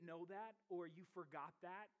that or you forgot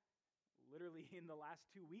that literally in the last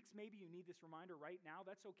 2 weeks. Maybe you need this reminder right now.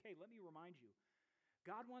 That's okay. Let me remind you.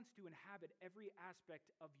 God wants to inhabit every aspect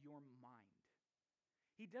of your mind.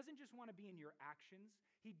 He doesn't just want to be in your actions.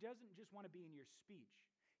 He doesn't just want to be in your speech.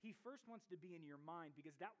 He first wants to be in your mind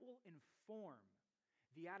because that will inform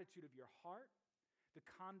the attitude of your heart, the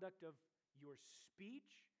conduct of your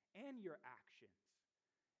speech, and your actions.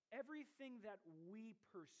 Everything that we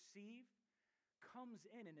perceive comes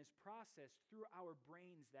in is processed through our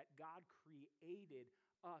brains that God created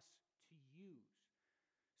us to use.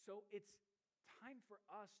 So it's time for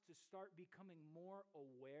us to start becoming more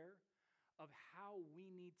aware of how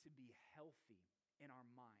we need to be healthy in our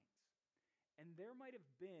minds. And there might have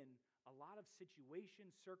been a lot of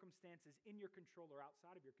situations, circumstances in your control or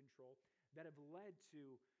outside of your control that have led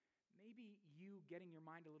to maybe you getting your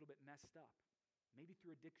mind a little bit messed up. Maybe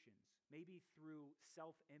through addictions, maybe through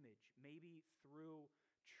self-image, maybe through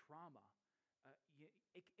trauma.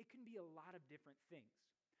 It can be a lot of different things.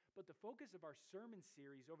 But the focus of our sermon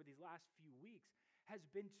series over these last few weeks has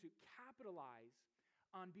been to capitalize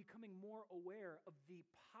on becoming more aware of the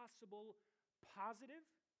possible positive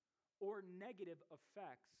or negative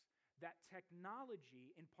effects that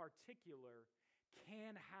technology in particular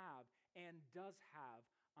can have and does have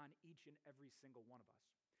on each and every single one of us.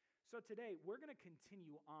 So today, we're going to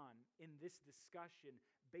continue on in this discussion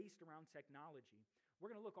based around technology. We're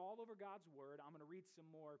going to look all over God's Word. I'm going to read some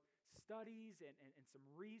more studies and some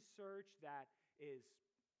research that is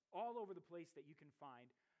all over the place that you can find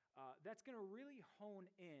that's going to really hone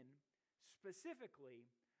in specifically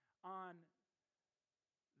on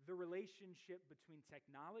the relationship between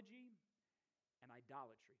technology and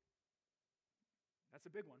idolatry. That's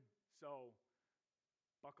a big one, so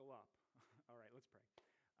buckle up. All right, let's pray.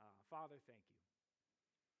 Father, thank you.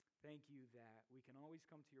 Thank you that we can always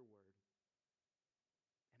come to your word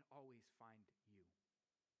and always find you.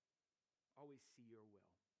 Always see your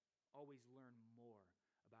will. Always learn more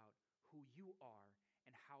about who you are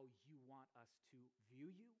and how you want us to view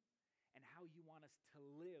you and how you want us to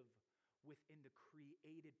live within the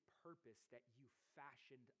created purpose that you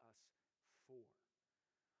fashioned us for.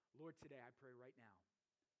 Lord, today I pray right now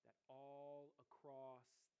that all across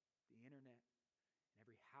the internet, in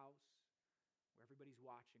every house, where everybody's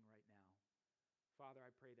watching right now, Father, I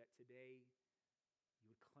pray that today you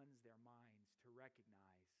would cleanse their minds to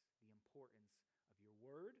recognize the importance of your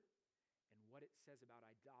word and what it says about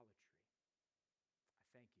idolatry. I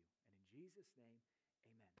thank you. And in Jesus' name,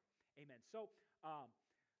 amen. Amen. So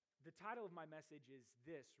the title of my message is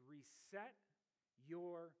this: Reset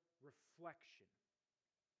Your Reflection.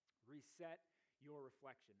 Reset your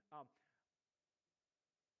reflection.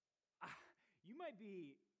 You might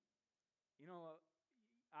be,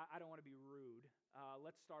 I don't want to be rude.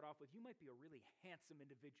 Let's start off with, you might be a really handsome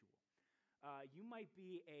individual. You might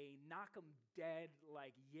be a knock 'em dead,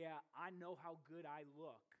 like, yeah, I know how good I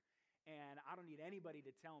look, and I don't need anybody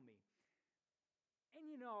to tell me. And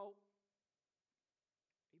maybe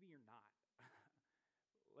you're not.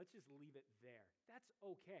 Let's just leave it there. That's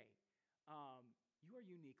okay. You are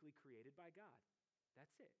uniquely created by God.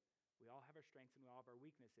 That's it. We all have our strengths and we all have our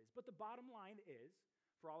weaknesses. But the bottom line is,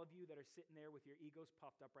 for all of you that are sitting there with your egos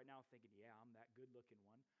puffed up right now thinking, yeah, I'm that good-looking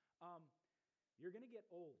one, you're going to get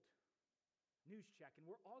old. News check, and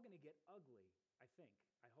we're all going to get ugly, I think,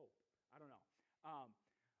 I hope. I don't know.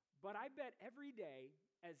 But I bet every day,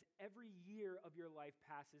 as every year of your life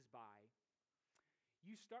passes by,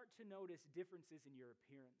 you start to notice differences in your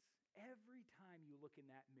appearance every time you look in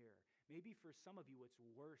that mirror. Maybe for some of you, it's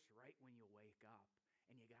worse right when you wake up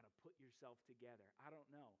and you got to put yourself together. I don't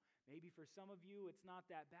know. Maybe for some of you, it's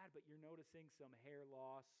not that bad, but you're noticing some hair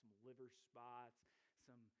loss, some liver spots,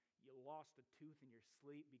 you lost a tooth in your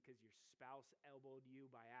sleep because your spouse elbowed you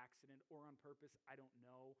by accident or on purpose. I don't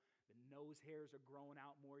know. The nose hairs are growing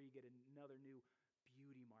out more. You get another new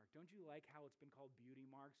beauty mark. Don't you like how it's been called beauty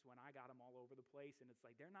marks when I got them all over the place? And it's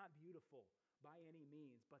like, they're not beautiful by any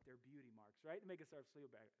means, but they're beauty marks, right? To make ourselves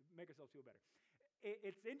feel better.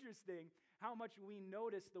 It's interesting how much we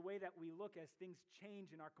notice the way that we look as things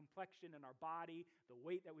change in our complexion and our body, the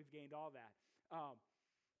weight that we've gained, all that.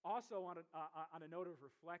 Also, on a note of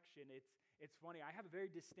reflection, it's funny. I have a very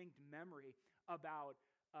distinct memory about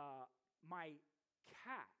my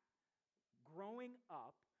cat growing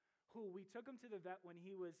up, who we took him to the vet when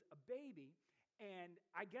he was a baby, and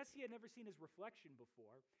I guess he had never seen his reflection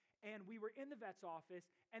before. And we were in the vet's office,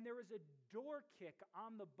 and there was a door kick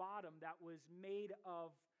on the bottom that was made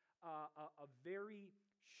of a very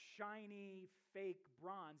shiny fake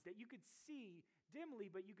bronze that you could see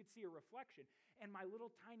dimly, but you could see a reflection. And my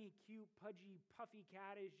little tiny, cute, pudgy, puffy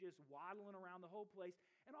cat is just waddling around the whole place.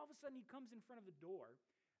 And all of a sudden, he comes in front of the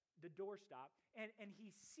doorstop, and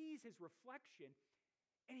he sees his reflection,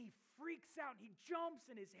 and he freaks out, and he jumps,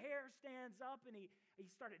 and his hair stands up, and he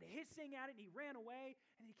started hissing at it, and he ran away,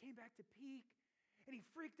 and he came back to peek, and he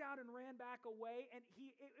freaked out and ran back away, and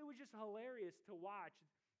it was just hilarious to watch.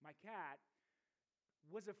 My cat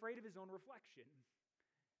was afraid of his own reflection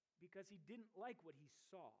because he didn't like what he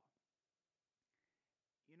saw.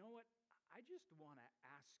 You know what? I just want to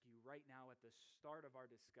ask you right now at the start of our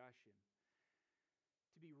discussion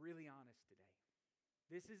to be really honest today.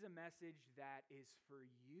 This is a message that is for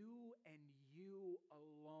you and you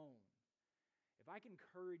alone. If I can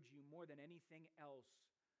encourage you more than anything else,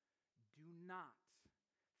 do not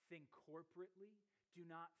think corporately. Do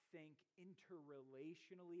not think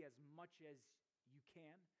interrelationally as much as you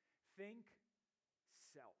can. Think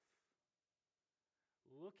self.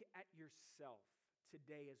 Look at yourself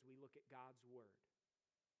today as we look at God's Word.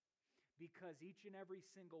 Because each and every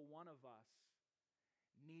single one of us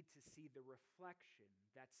need to see the reflection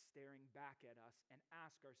that's staring back at us and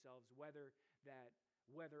ask ourselves whether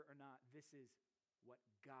or not this is what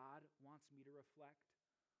God wants me to reflect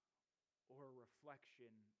or a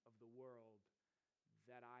reflection of the world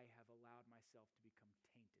that I have allowed myself to become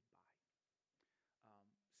tainted by.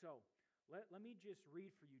 So let me just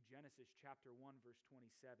read for you Genesis chapter 1, verse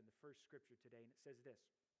 27, the first scripture today, and it says this.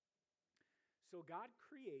 So God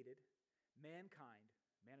created mankind,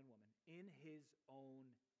 man and woman, in his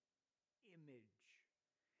own image.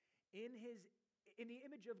 In the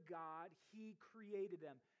image of God, he created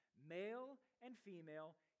them. Male and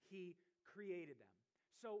female, he created them.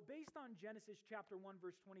 So based on Genesis chapter 1,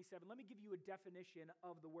 verse 27, let me give you a definition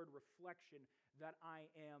of the word reflection that I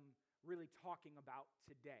am really talking about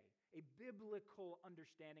today. A biblical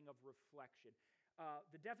understanding of reflection.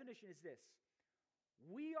 The definition is this.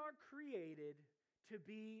 We are created to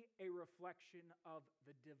be a reflection of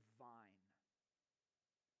the divine.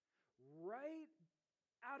 Right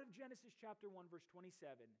out of Genesis chapter 1, verse 27,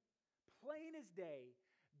 plain as day,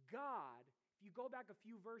 God, if you go back a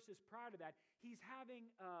few verses prior to that, he's having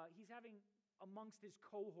amongst his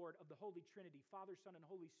cohort of the Holy Trinity, Father, Son, and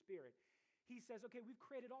Holy Spirit, he says, okay, we've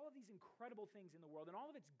created all of these incredible things in the world, and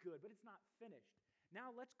all of it's good, but it's not finished.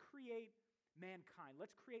 Now let's create mankind.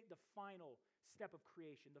 Let's create the final step of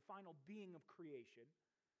creation, the final being of creation,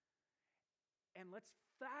 and let's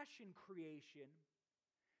fashion creation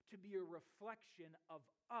to be a reflection of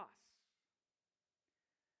us.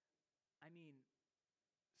 I mean,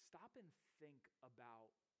 stop and think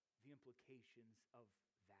about the implications of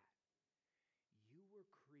that. You were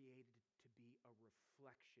created to be a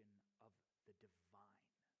reflection of the divine.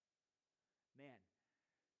 Man,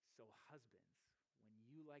 so husbands, when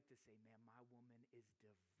you like to say, man, my woman is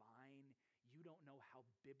divine, you don't know how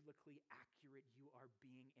biblically accurate you are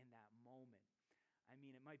being in that moment. I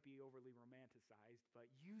mean, it might be overly romanticized,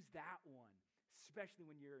 but use that one, especially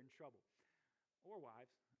when you're in trouble. Or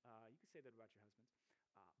wives, you can say that about your husbands.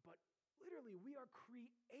 But literally, we are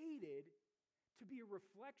created to be a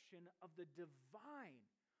reflection of the divine.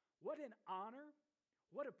 What an honor,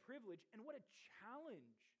 what a privilege, and what a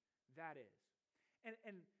challenge that is.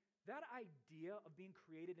 And that idea of being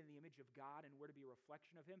created in the image of God and we're to be a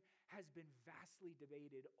reflection of him has been vastly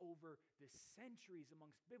debated over the centuries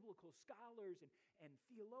amongst biblical scholars and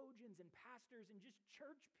theologians and pastors and just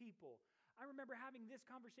church people. I remember having this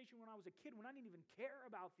conversation when I was a kid when I didn't even care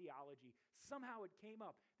about theology. Somehow it came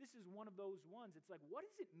up. This is one of those ones. It's like, what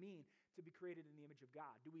does it mean to be created in the image of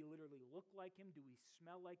God? Do we literally look like him? Do we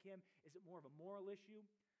smell like him? Is it more of a moral issue?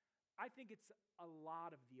 I think it's a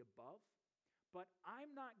lot of the above. But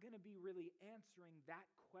I'm not going to be really answering that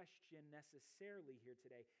question necessarily here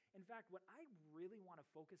today. In fact, what I really want to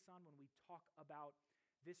focus on when we talk about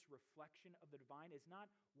this reflection of the divine is not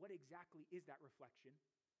what exactly is that reflection,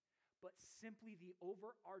 but simply the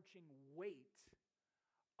overarching weight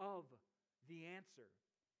of the answer.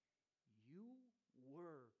 You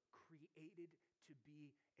were created to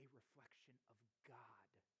be a reflection of God.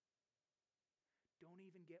 Don't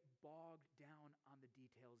even get bogged down on the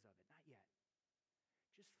details of it. Not yet.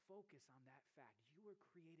 Just focus on that fact. You were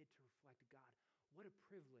created to reflect God. What a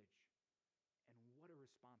privilege and what a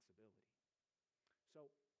responsibility.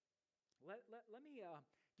 So let me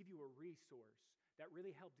give you a resource that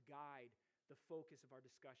really helped guide the focus of our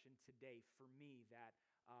discussion today for me that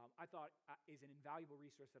I thought is an invaluable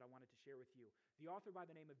resource that I wanted to share with you. The author by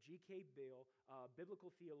the name of G.K. Bill, a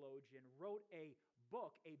biblical theologian, wrote a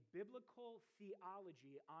book, A Biblical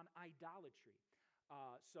Theology on Idolatry.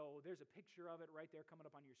 So there's a picture of it right there coming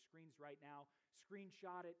up on your screens right now.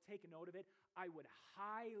 Screenshot it, take a note of it. I would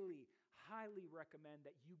highly, highly recommend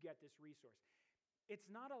that you get this resource. It's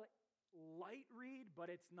not a light read, but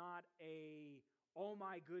it's not a, oh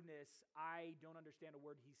my goodness, I don't understand a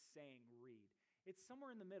word he's saying read. It's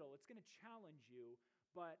somewhere in the middle. It's going to challenge you,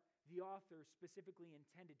 but the author specifically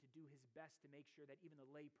intended to do his best to make sure that even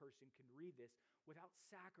the layperson can read this without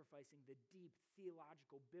sacrificing the deep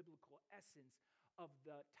theological, biblical essence of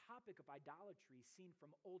the topic of idolatry seen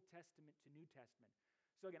from Old Testament to New Testament.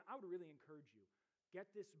 So again, I would really encourage you,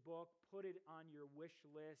 get this book, put it on your wish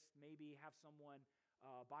list, maybe have someone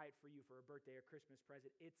buy it for you for a birthday or Christmas present.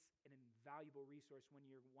 It's an invaluable resource when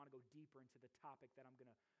you want to go deeper into the topic that I'm going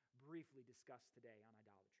to briefly discuss today on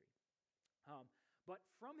idolatry. But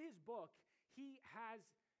from his book, he has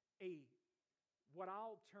what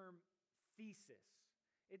I'll term thesis.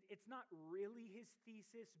 It's not really his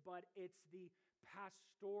thesis, but it's the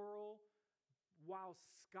pastoral, while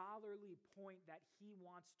scholarly point that he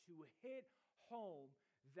wants to hit home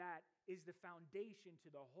that is the foundation to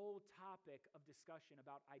the whole topic of discussion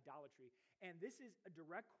about idolatry. And this is a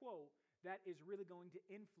direct quote that is really going to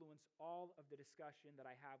influence all of the discussion that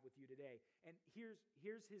I have with you today. And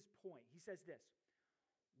here's his point. He says this: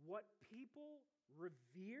 what people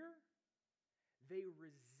revere, they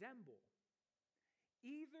resemble,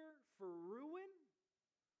 either for ruin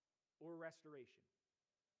or restoration.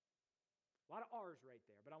 A lot of R's right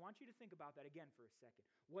there, but I want you to think about that again for a second.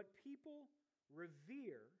 What people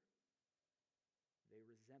revere, they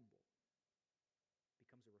resemble.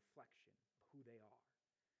 Becomes a reflection of who they are.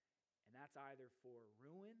 And that's either for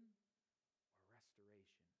ruin or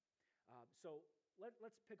restoration. So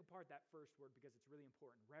let's pick apart that first word because it's really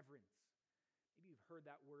important. Reverence. Maybe you've heard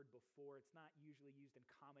that word before. It's not usually used in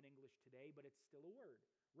common English today, but it's still a word.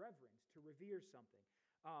 Reverence, to revere something.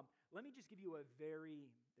 Let me just give you a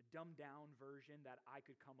very dumbed-down version that I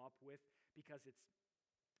could come up with because it's,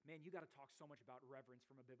 man, you got to talk so much about reverence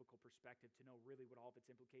from a biblical perspective to know really what all of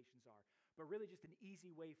its implications are. But really just an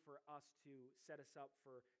easy way for us to set us up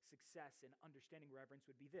for success in understanding reverence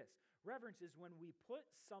would be this. Reverence is when we put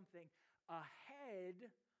something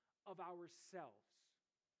ahead of ourselves.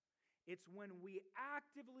 It's when we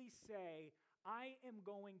actively say, I am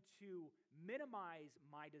going to minimize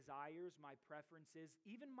my desires, my preferences,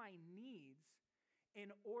 even my needs in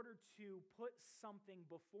order to put something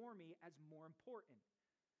before me as more important.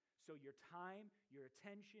 So your time, your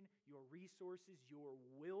attention, your resources, your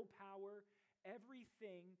willpower,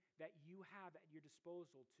 everything that you have at your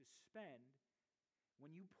disposal to spend,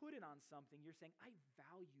 when you put it on something, you're saying, I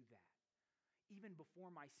value that. Even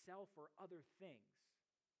before myself or other things,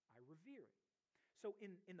 I revere it. So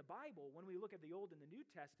in the Bible, when we look at the Old and the New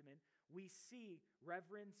Testament, we see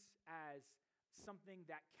reverence as something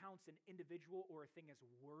that counts an individual or a thing as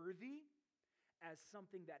worthy, as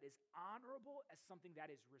something that is honorable, as something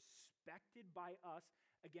that is respected by us,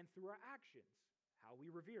 again, through our actions, how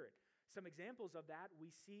we revere it. Some examples of that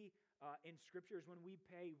we see in Scripture is when we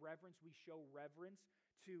pay reverence, we show reverence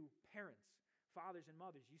to parents, fathers and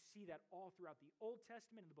mothers. You see that all throughout the Old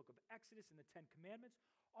Testament, in the book of Exodus and the Ten Commandments,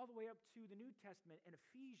 all the way up to the New Testament in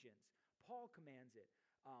Ephesians. Paul commands it.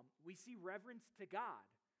 We see reverence to God.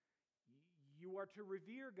 You are to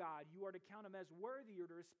revere God. You are to count him as worthy. You're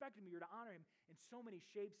to respect him. You're to honor him in so many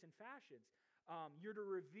shapes and fashions. You're to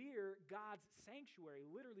revere God's sanctuary,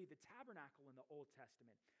 literally the tabernacle in the Old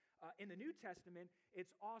Testament. In the New Testament,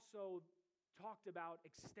 it's also talked about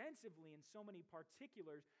extensively in so many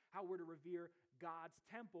particulars how we're to revere God's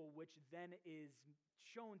temple, which then is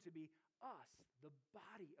shown to be us, the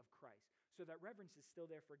body of Christ. So that reverence is still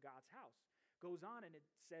there for God's house. Goes on and it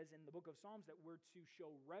says in the book of Psalms that we're to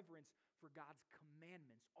show reverence for God's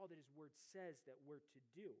commandments, all that his word says that we're to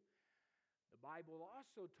do. The Bible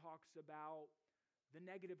also talks about the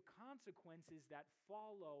negative consequences that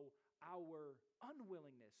follow our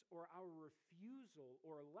unwillingness or our refusal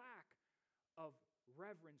or lack of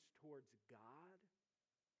reverence towards God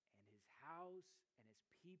and his house and his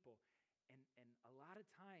people. And a lot of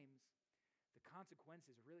times, the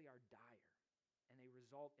consequences really are dire, and they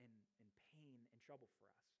result in pain and trouble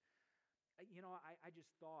for us. I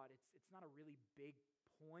just thought it's not a really big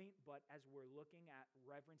point, but as we're looking at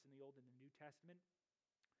reverence in the Old and the New Testament,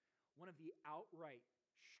 one of the outright,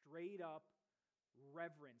 straight up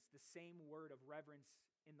reverence, the same word of reverence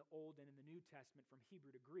in the Old and in the New Testament from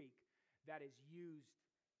Hebrew to Greek that is used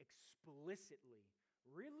explicitly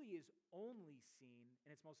really is only seen in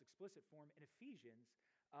its most explicit form in Ephesians,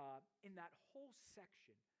 in that whole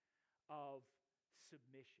section of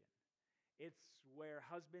submission. It's where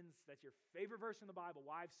husbands, that's your favorite verse in the Bible,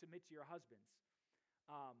 wives submit to your husbands.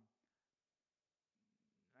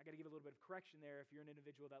 I got to give a little bit of correction there if you're an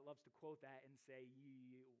individual that loves to quote that and say,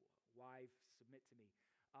 wife, submit to me.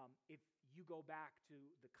 If you go back to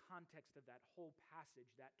the context of that whole passage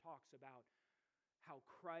that talks about how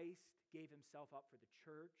Christ gave himself up for the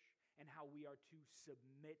church and how we are to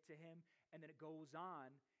submit to him, and then it goes on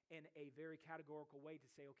in a very categorical way to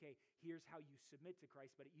say, okay, here's how you submit to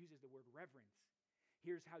Christ, but it uses the word reverence.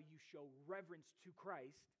 Here's how you show reverence to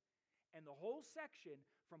Christ. And the whole section,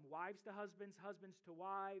 from wives to husbands, husbands to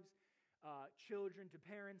wives, children to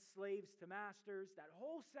parents, slaves to masters, that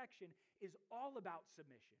whole section is all about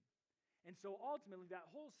submission. And so ultimately,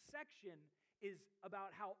 that whole section is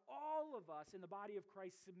about how all of us in the body of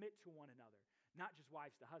Christ submit to one another, not just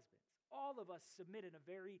wives to husbands. All of us submit in a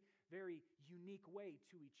very, very unique way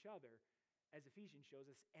to each other, as Ephesians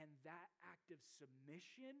shows us, and that act of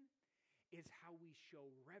submission is how we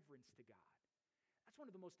show reverence to God. That's one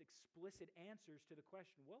of the most explicit answers to the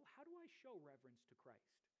question, well, how do I show reverence to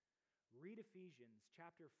Christ? Read Ephesians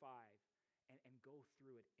chapter 5 and go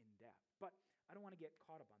through it in depth. But I don't want to get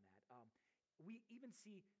caught up on that. We even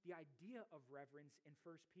see the idea of reverence in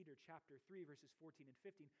 1 Peter chapter 3, verses 14 and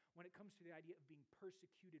 15, when it comes to the idea of being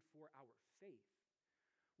persecuted for our faith,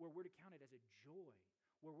 where we're to count it as a joy,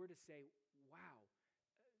 where we're to say, wow,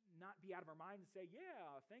 not be out of our mind and say,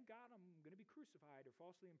 yeah, thank God I'm going to be crucified or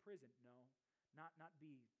falsely imprisoned. No. Not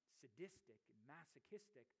be sadistic and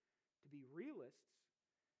masochistic, to be realists,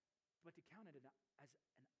 but to count it as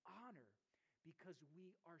an honor because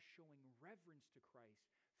we are showing reverence to Christ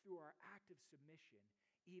through our act of submission,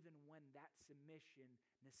 even when that submission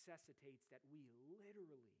necessitates that we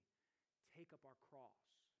literally take up our cross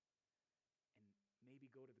and maybe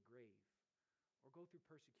go to the grave or go through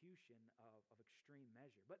persecution of extreme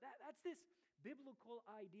measure. But that's this biblical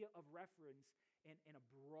idea of reference in a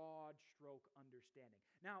broad stroke understanding.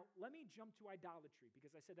 Now, let me jump to idolatry,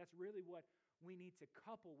 because I said that's really what we need to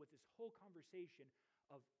couple with this whole conversation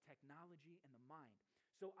of technology and the mind.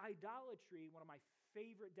 So idolatry, one of my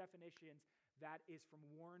favorite definitions that is from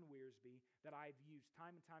Warren Wiersbe that I've used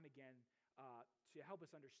time and time again to help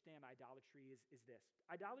us understand idolatry is this.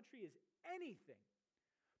 Idolatry is anything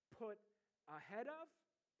put ahead of,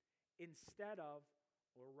 instead of,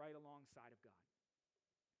 or right alongside of God.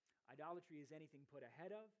 Idolatry is anything put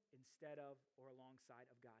ahead of, instead of, or alongside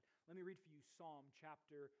of God. Let me read for you Psalm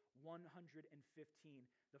chapter 115,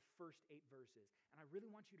 the first 8 verses. And I really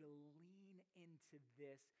want you to lean into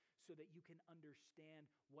this so that you can understand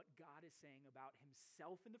what God is saying about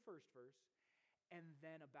himself in the first verse, and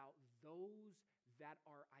then about those that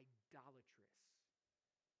are idolatrous.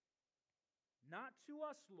 Not to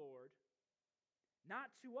us, Lord,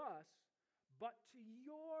 not to us, but to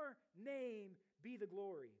your name be the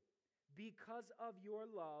glory, because of your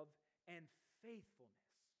love and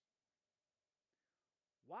faithfulness.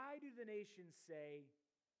 Why do the nations say,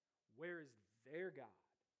 where is their God?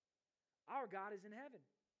 Our God is in heaven.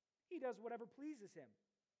 He does whatever pleases him.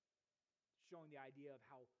 Showing the idea of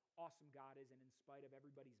how awesome God is, and in spite of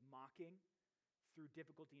everybody's mocking, through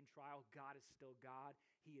difficulty and trial, God is still God.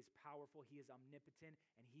 He is powerful, he is omnipotent,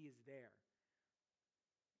 and he is there.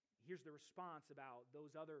 Here's the response about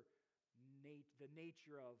those other, the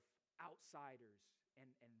nature of outsiders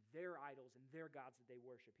and their idols and their gods that they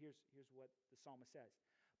worship. Here's what the psalmist says.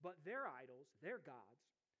 But their idols, their gods,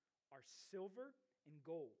 are silver and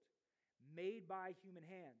gold, made by human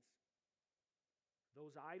hands.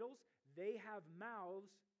 Those idols, they have mouths,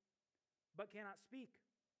 but cannot speak,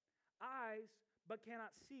 eyes, but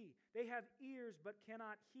cannot see. They have ears, but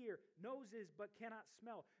cannot hear, noses, but cannot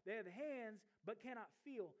smell. They have hands, but cannot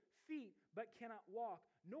feel, feet, but cannot walk,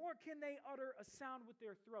 nor can they utter a sound with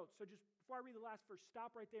their throats. So just before I read the last verse,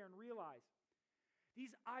 stop right there and realize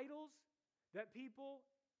these idols that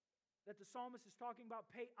the psalmist is talking about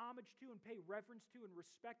pay homage to and pay reverence to and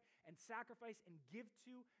respect and sacrifice and give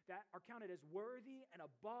to, that are counted as worthy and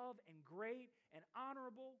above and great and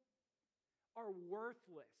honorable, are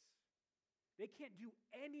worthless. They can't do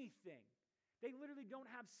anything. They literally don't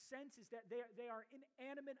have senses, that they are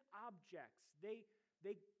inanimate objects. They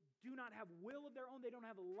do not have will of their own. They don't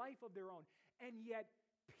have a life of their own. And yet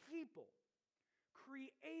people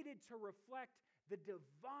created to reflect the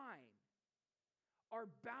divine are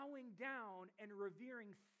bowing down and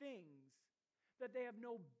revering things that they have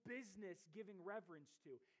no business giving reverence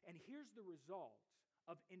to. And here's the result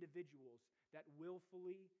of individuals that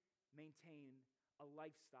willfully maintain a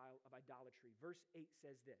lifestyle of idolatry. Verse 8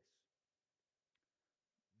 says this: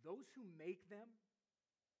 those who make them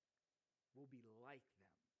will be like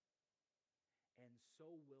them, and so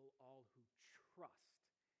will all who trust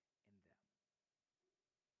in them.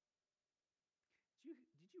 Did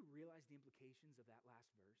you realize the implications of that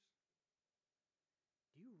last verse?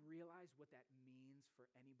 Do you realize what that means for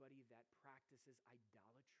anybody that practices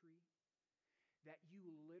idolatry? That you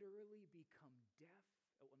literally become deaf,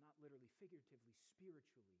 well, not literally, figuratively,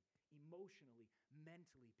 spiritually, emotionally,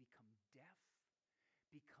 mentally, become deaf,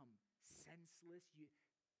 become senseless.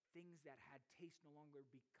 Things that had taste no longer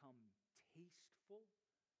become tasteful.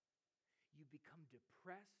 You become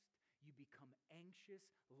depressed. You become anxious.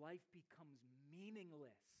 Life becomes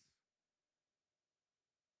meaningless.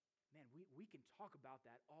 Man, we can talk about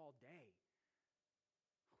that all day.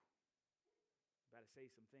 About to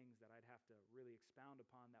say some things that I'd have to really expound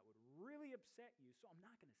upon that would really upset you, so I'm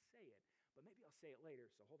not going to say it, but maybe I'll say it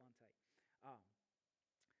later, so hold on tight.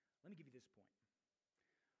 Let me give you this point.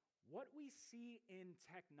 What we see in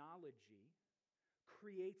technology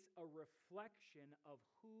creates a reflection of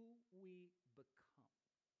who we become.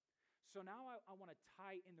 So now I want to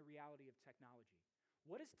tie in the reality of technology.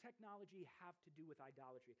 What does technology have to do with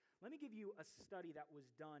idolatry? Let me give you a study that was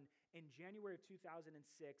done in January of 2006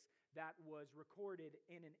 that was recorded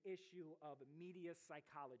in an issue of Media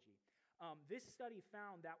Psychology. This study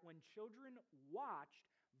found that when children watched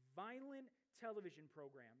violent television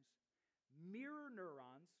programs, mirror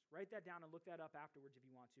neurons, write that down and look that up afterwards if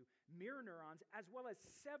you want to, mirror neurons, as well as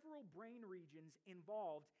several brain regions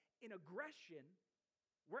involved in aggression,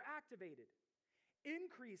 were activated,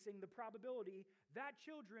 increasing the probability that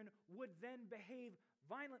children would then behave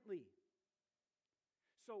violently.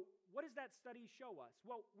 So what does that study show us?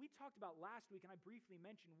 Well, we talked about last week, and I briefly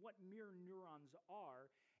mentioned what mirror neurons are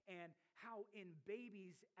and how in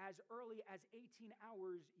babies as early as 18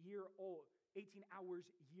 hours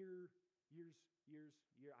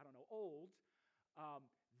old,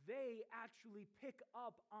 they actually pick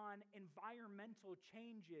up on environmental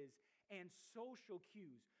changes and social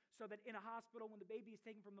cues. So that in a hospital, when the baby is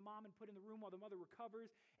taken from the mom and put in the room while the mother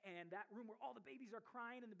recovers, and that room where all the babies are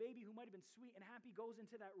crying, and the baby who might have been sweet and happy goes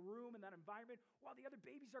into that room and that environment while the other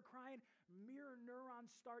babies are crying, mirror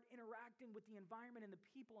neurons start interacting with the environment and the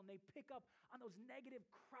people, and they pick up on those negative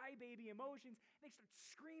crybaby emotions. They start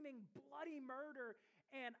screaming bloody murder,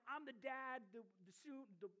 and I'm the dad, the soon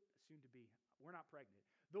to be, we're not pregnant,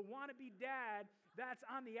 the wannabe dad that's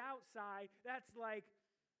on the outside, that's like,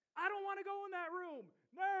 I don't want to go in that room.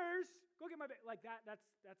 Nurse, go get my baby. Like that, that's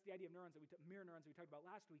the idea of neurons mirror neurons that we talked about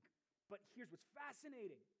last week. But here's what's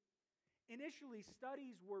fascinating. Initially,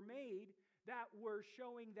 studies were made that were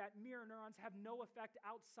showing that mirror neurons have no effect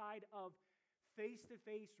outside of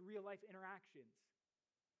face-to-face real-life interactions.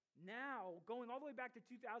 Now, going all the way back to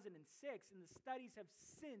 2006, and the studies have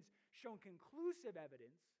since shown conclusive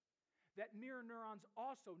evidence that mirror neurons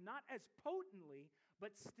also, not as potently,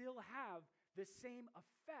 but still have the same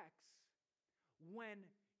effects when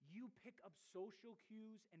you pick up social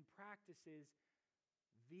cues and practices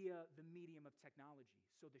via the medium of technology.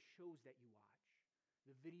 So the shows that you watch,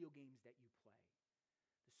 the video games that you play,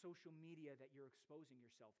 the social media that you're exposing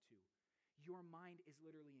yourself to. Your mind is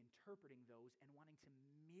literally interpreting those and wanting to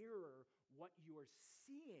mirror what you're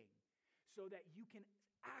seeing so that you can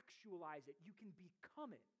actualize it, you can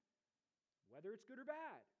become it, whether it's good or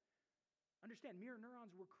bad. Understand, mirror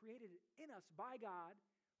neurons were created in us by God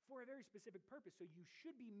for a very specific purpose, so you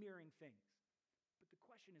should be mirroring things. But the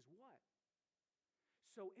question is what?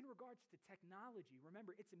 So in regards to technology,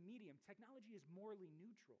 remember, it's a medium. Technology is morally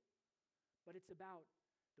neutral, but it's about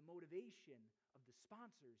the motivation of the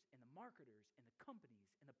sponsors and the marketers and the companies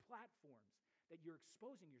and the platforms that you're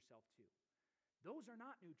exposing yourself to. Those are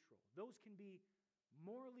not neutral. Those can be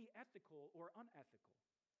morally ethical or unethical.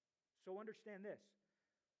 So understand this.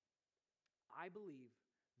 I believe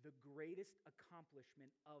the greatest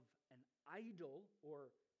accomplishment of an idol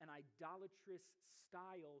or an idolatrous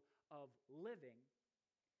style of living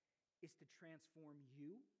is to transform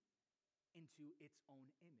you into its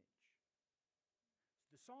own image.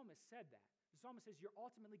 The psalmist said that. The psalmist says you're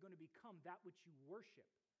ultimately going to become that which you worship.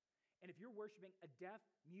 And if you're worshiping a deaf,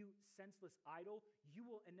 mute, senseless idol, you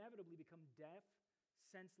will inevitably become deaf,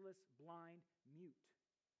 senseless, blind, mute.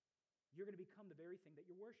 You're going to become the very thing that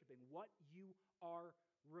you're worshiping. What you are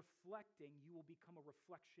reflecting, you will become a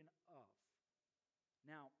reflection of.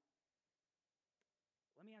 Now,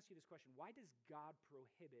 let me ask you this question. Why does God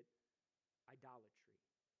prohibit idolatry?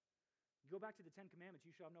 You go back to the Ten Commandments,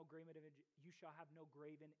 you shall have no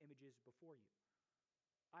graven images before you.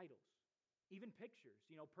 Idols. Even pictures.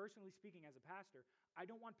 Personally speaking as a pastor, I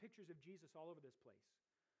don't want pictures of Jesus all over this place.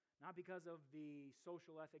 Not because of the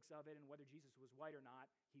social ethics of it and whether Jesus was white or not.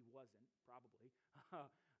 He wasn't, probably.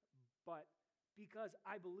 But because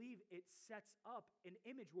I believe it sets up an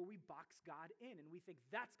image where we box God in and we think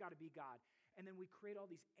that's got to be God. And then we create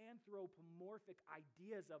all these anthropomorphic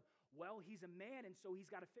ideas of, well, he's a man, and so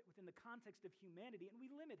he's got to fit within the context of humanity, and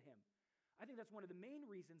we limit him. I think that's one of the main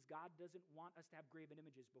reasons God doesn't want us to have graven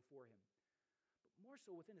images before him. But more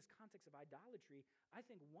so within this context of idolatry, I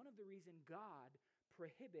think one of the reasons God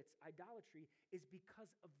prohibits idolatry is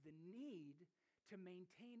because of the need to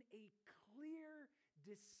maintain a clear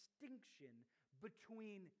distinction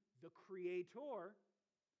between the creator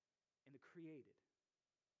and the created.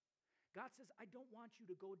 God says, I don't want you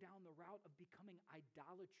to go down the route of becoming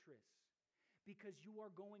idolatrous, because you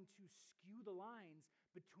are going to skew the lines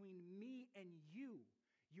between me and you.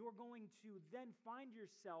 You're going to then find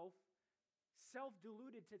yourself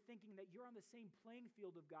self-deluded to thinking that you're on the same playing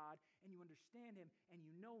field of God, and you understand him, and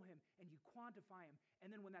you know him, and you quantify him.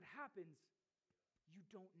 And then when that happens, you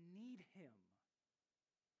don't need him.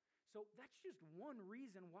 So that's just one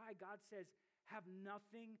reason why God says, have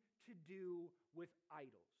nothing to do with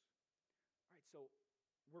idols. All right, so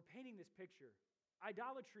we're painting this picture.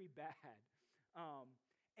 Idolatry, bad.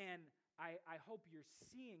 And I hope you're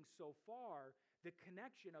seeing so far the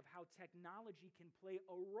connection of how technology can play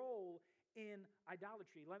a role in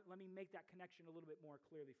idolatry. Let me make that connection a little bit more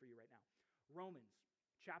clearly for you right now. Romans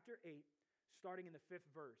chapter 8, starting in the 5th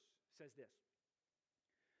verse, says this.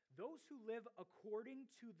 Those who live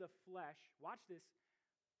according to the flesh, watch this,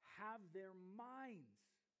 have their minds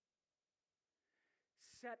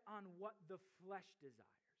set on what the flesh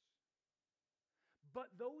desires.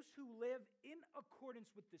 But those who live in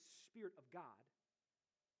accordance with the Spirit of God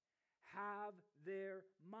have their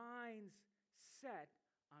minds set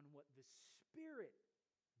on what the Spirit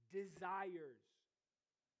desires.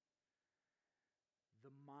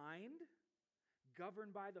 The mind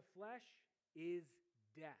governed by the flesh is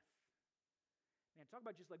death. Man, talk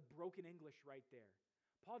about just like broken English right there.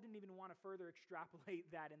 Paul didn't even want to further extrapolate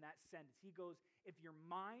that in that sentence. He goes, if your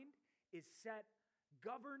mind is set,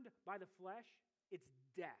 governed by the flesh, it's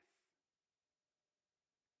death.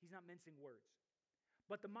 He's not mincing words.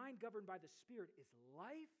 But the mind governed by the Spirit is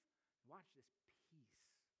life. Watch this, peace.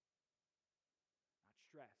 Not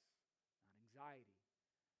stress, not anxiety,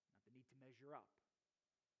 not the need to measure up.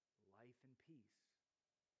 Life and peace.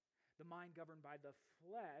 The mind governed by the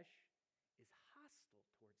flesh is hostile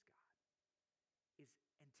towards God, is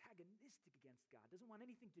antagonistic against God, doesn't want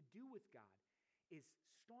anything to do with God, is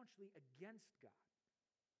staunchly against God.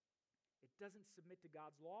 It doesn't submit to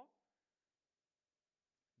God's law,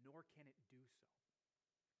 nor can it do so.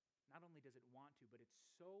 Not only does it want to, but it's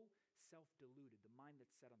so self-deluded, the mind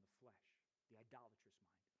that's set on the flesh, the idolatrous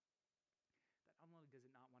mind, that not only does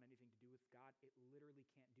it not want anything to do with God, it literally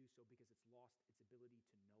can't do so because it's lost its ability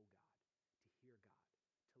to know God, to hear God,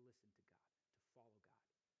 to listen to God, to follow God,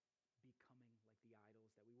 becoming like the idols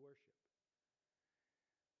that we worship.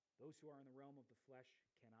 Those who are in the realm of the flesh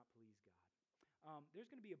cannot please God. There's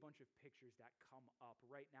going to be a bunch of pictures that come up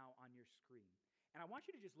right now on your screen. And I want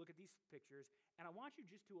you to just look at these pictures, and I want you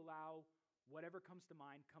just to allow whatever comes to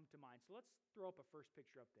mind, come to mind. So let's throw up a first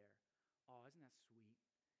picture up there. Oh, isn't that sweet?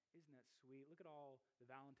 Isn't that sweet? Look at all the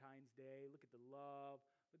Valentine's Day. Look at the love.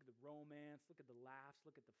 Look at the romance. Look at the laughs.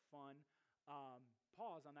 Look at the fun.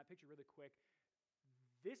 Pause on that picture really quick.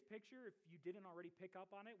 This picture, if you didn't already pick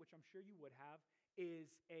up on it, which I'm sure you would have,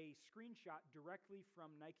 is a screenshot directly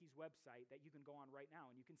from Nike's website that you can go on right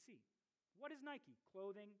now and you can see. What is Nike?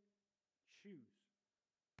 Clothing, shoes.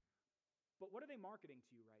 But what are they marketing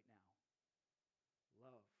to you right now?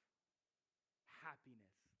 Love,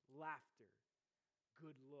 happiness, laughter,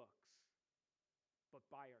 good looks. But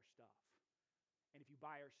buy our stuff. And if you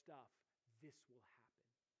buy our stuff, this will happen.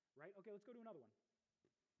 Right? Okay, let's go to another one.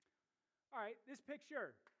 All right, this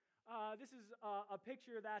picture. This is a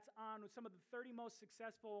picture that's on some of the 30 most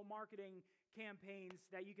successful marketing campaigns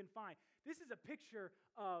that you can find. This is a picture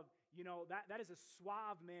of, that is a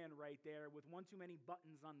suave man right there with one too many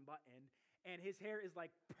buttons unbuttoned. And his hair is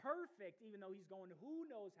like perfect, even though he's going who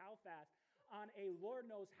knows how fast on a Lord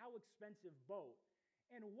knows how expensive boat.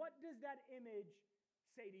 And what does that image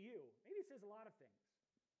say to you? Maybe it says a lot of things.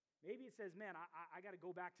 Maybe it says, man, I got to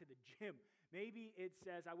go back to the gym. Maybe it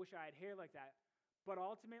says, I wish I had hair like that. But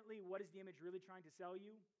ultimately, what is the image really trying to sell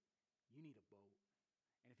you? You need a boat.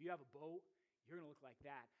 And if you have a boat, you're going to look like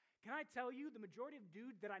that. Can I tell you, the majority of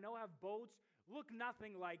dudes that I know have boats look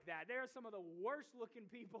nothing like that. They are some of the worst looking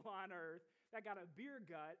people on earth that got a beer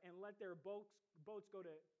gut and let their boats go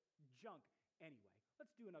to junk. Anyway,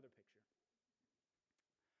 let's do another picture.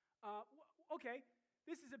 Okay.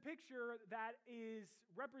 This is a picture that is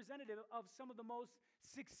representative of some of the most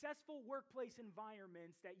successful workplace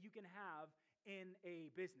environments that you can have in a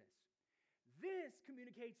business. This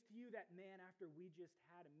communicates to you that, man, after we just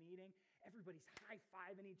had a meeting, everybody's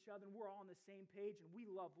high-fiving each other, and we're all on the same page, and we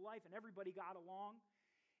love life, and everybody got along.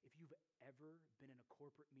 If you've ever been in a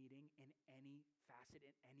corporate meeting in any facet,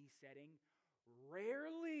 in any setting,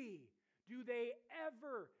 rarely do they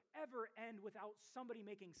ever end without somebody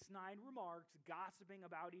making snide remarks, gossiping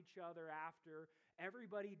about each other after,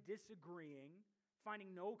 everybody disagreeing,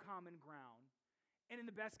 finding no common ground, and in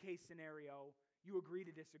the best case scenario, you agree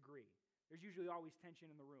to disagree. There's usually always tension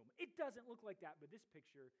in the room. It doesn't look like that, but this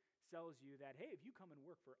picture tells you that, hey, if you come and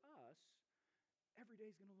work for us, every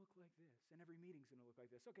day's going to look like this, and every meeting's going to look like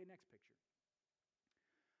this. Okay, next picture.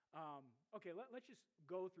 Let's just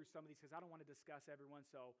go through some of these because I don't want to discuss everyone,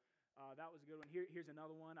 so that was a good one. Here's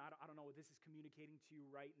another one. I don't know what this is communicating to you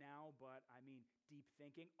right now, but I mean deep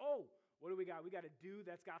thinking. Oh, what do we got? We got a dude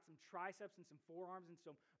that's got some triceps and some forearms and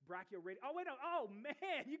some brachioradius. Oh, wait, no. Oh,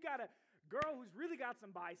 man, you got a girl who's really got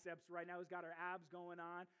some biceps right now, who's got her abs going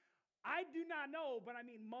on. I do not know, but I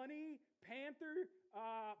mean money, panther,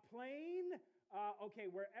 plane.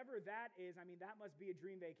 Wherever that is, I mean, that must be a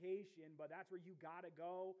dream vacation, but that's where you got to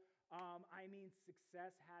go.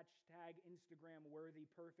 Success, hashtag Instagram worthy,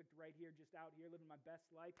 perfect right here, just out here, living my best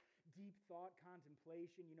life. Deep thought,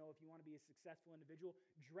 contemplation. You know, if you want to be a successful individual,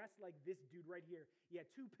 dress like this dude right here. Yeah,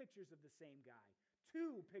 2 pictures of the same guy.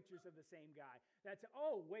 2 pictures of the same guy.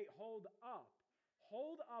 Hold up.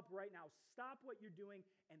 Hold up right now. Stop what you're doing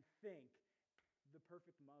and think. The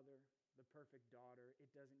perfect mother, the perfect daughter, it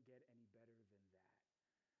doesn't get any better than that.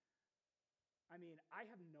 I mean, I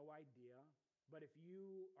have no idea, but if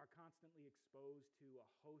you are constantly exposed to a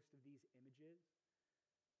host of these images,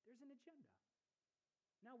 there's an agenda.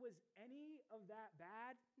 Now, was any of that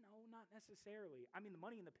bad? No, not necessarily. I mean, the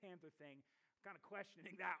money in the panther thing, I'm kind of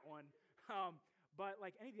questioning that one. But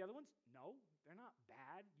like any of the other ones, no, they're not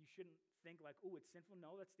bad. You shouldn't think like, oh, it's sinful.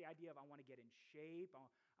 No, that's the idea of I want to get in shape.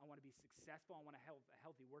 I want to be successful. I want to have a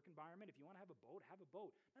healthy work environment. If you want to have a boat, have a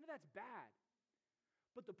boat. None of that's bad.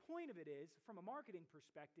 But the point of it is, from a marketing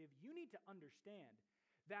perspective, you need to understand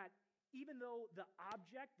that even though the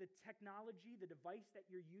object, the technology, the device that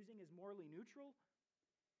you're using is morally neutral,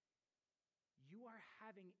 you are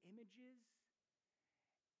having images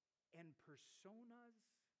and personas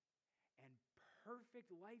and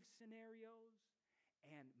perfect life scenarios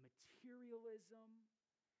and materialism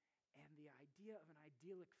and the idea of an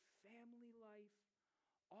idyllic family life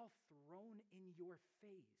all thrown in your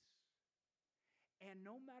face. And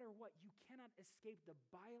no matter what, you cannot escape the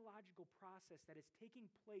biological process that is taking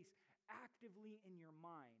place actively in your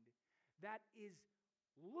mind that is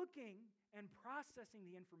looking and processing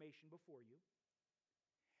the information before you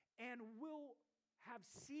and will have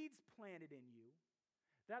seeds planted in you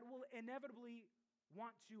that will inevitably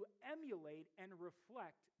want to emulate and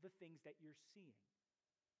reflect the things that you're seeing.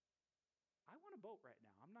 I want a boat right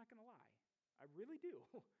now. I'm not going to lie. I really do.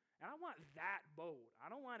 And I want that boat. I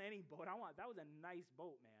don't want any boat. That was a nice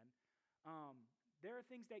boat, man. There are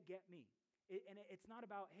things that get me. It's not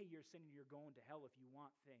about, hey, you're sinning, you're going to hell if you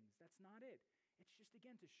want things. That's not it. It's just,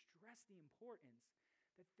 again, to stress the importance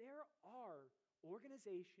that there are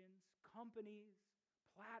organizations, companies,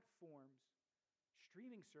 platforms,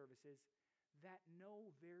 streaming services that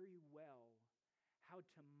know very well how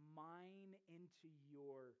to mine into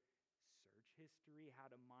your search history, how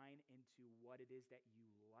to mine into what it is that you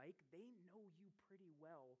like. They know you pretty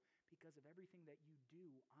well because of everything that you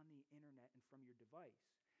do on the internet and from your device.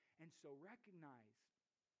 And so recognize,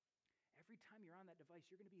 every time you're on that device,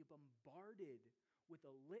 you're going to be bombarded with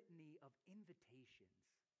a litany of invitations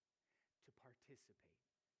to participate,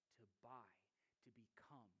 to buy, to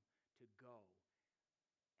become, to go.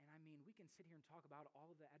 And I mean, we can sit here and talk about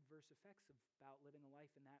all of the adverse effects about living a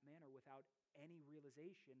life in that manner without any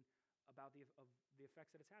realization about the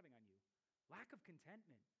effects that it's having on you. Lack of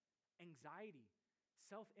contentment, anxiety,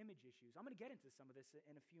 self-image issues. I'm going to get into some of this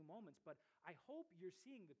in a few moments, but I hope you're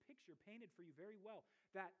seeing the picture painted for you very well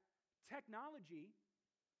that technology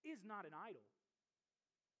is not an idol,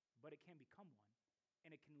 but it can become one.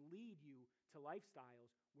 And it can lead you to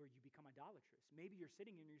lifestyles where you become idolatrous. Maybe you're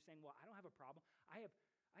sitting here and you're saying, well, I don't have a problem. I have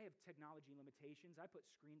technology limitations. I put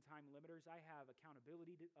screen time limiters. I have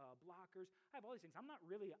accountability blockers. I have all these things. I'm not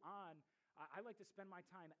really on. I like to spend my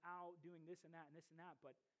time out doing this and that and this and that,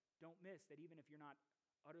 but don't miss that even if you're not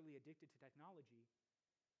utterly addicted to technology,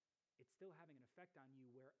 it's still having an effect on you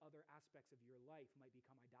where other aspects of your life might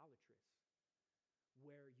become idolatrous,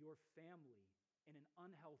 where your family in an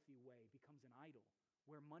unhealthy way becomes an idol,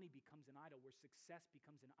 where money becomes an idol, where success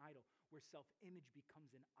becomes an idol, where self-image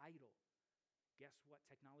becomes an idol. Guess what?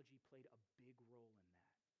 Technology played a big role in that.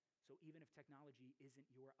 So even if technology isn't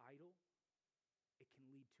your idol, it can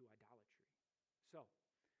lead to idolatry. So,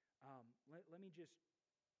 let me just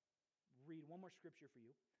read one more scripture for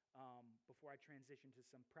you before I transition to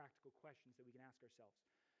some practical questions that we can ask ourselves.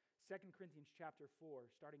 2 Corinthians chapter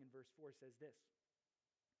 4, starting in verse 4, says this: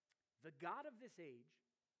 "The God of this age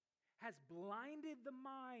has blinded the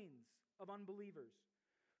minds of unbelievers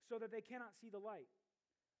so that they cannot see the light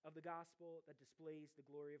of the gospel that displays the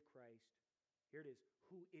glory of Christ." Here it is,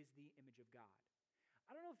 "who is the image of God."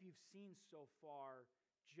 I don't know if you've seen so far,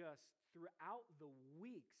 just throughout the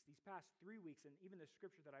weeks, these past 3 weeks, and even the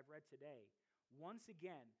scripture that I've read today, once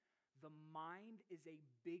again, the mind is a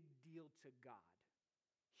big deal to God.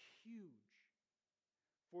 Huge.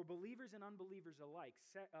 For believers and unbelievers alike.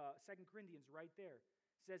 2 Corinthians right there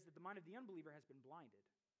says that the mind of the unbeliever has been blinded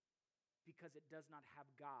because it does not have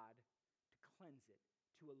God to cleanse it,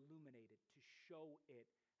 to illuminate it, to show it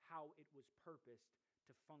how it was purposed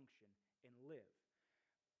to function and live.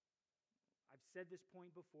 I've said this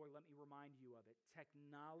point before, let me remind you of it.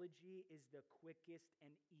 Technology is the quickest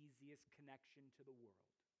and easiest connection to the world.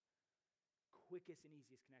 Quickest and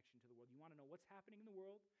easiest connection to the world. You want to know what's happening in the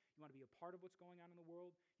world? You want to be a part of what's going on in the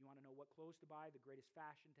world? You want to know what clothes to buy, the greatest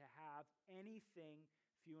fashion to have, anything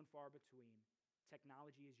few and far between.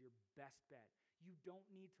 Technology is your best bet. You don't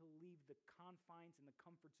need to leave the confines and the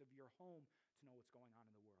comforts of your home to know what's going on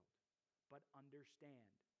in the world. But understand,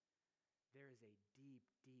 there is a deep,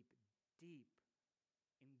 deep, deep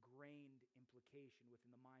ingrained implication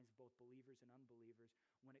within the minds of both believers and unbelievers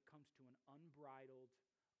when it comes to an unbridled,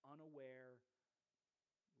 unaware,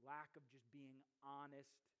 lack of just being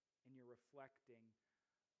honest in your reflecting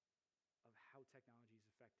of how technology is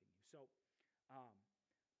affecting you. So,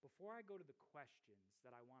 before I go to the questions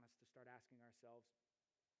that I want us to start asking ourselves,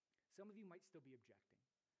 some of you might still be objecting.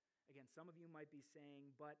 Again, some of you might be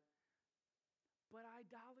saying, but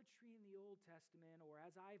idolatry in the Old Testament, or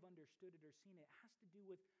as I've understood it or seen it, has to do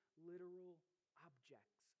with literal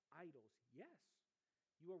objects, idols. Yes,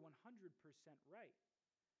 you are 100% right.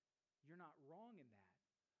 You're not wrong in that.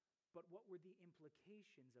 But what were the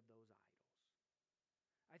implications of those idols?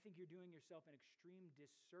 I think you're doing yourself an extreme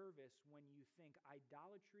disservice when you think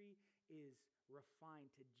idolatry is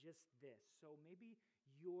refined to just this. So maybe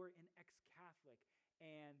you're an ex-Catholic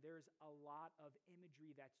and there's a lot of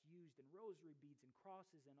imagery that's used in rosary beads and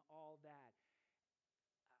crosses and all that.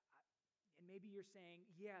 And maybe you're saying,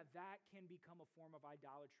 yeah, that can become a form of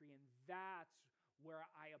idolatry, and that's where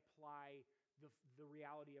I apply the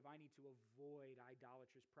reality of I need to avoid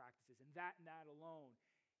idolatrous practices, and that alone.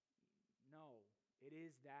 No, it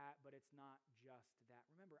is that, but it's not just that.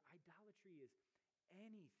 Remember, idolatry is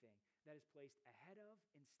anything that is placed ahead of,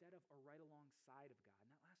 instead of, or right alongside of God.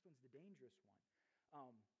 And that last one's the dangerous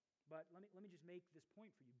one. But let me just make this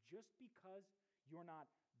point for you. Just because you're not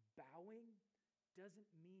bowing doesn't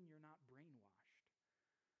mean you're not brainwashed.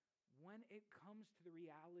 When it comes to the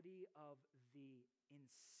reality of the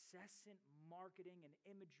incessant marketing and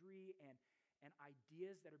imagery and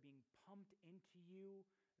ideas that are being pumped into you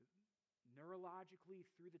neurologically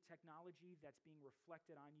through the technology that's being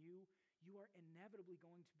reflected on you, you are inevitably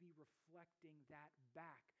going to be reflecting that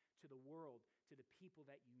back to the world, to the people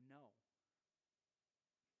that you know.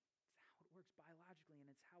 It's how it works biologically, and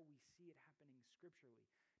it's how we see it happening scripturally.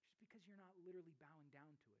 Just because you're not literally bowing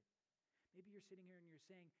down to it. Maybe you're sitting here and you're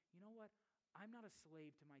saying, you know what? I'm not a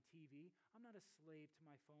slave to my TV. I'm not a slave to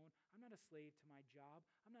my phone. I'm not a slave to my job.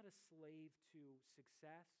 I'm not a slave to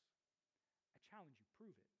success. I challenge you,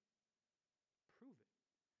 prove it. Prove it.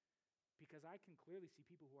 Because I can clearly see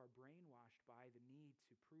people who are brainwashed by the need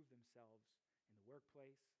to prove themselves in the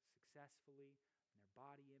workplace, successfully, in their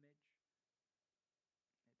body image.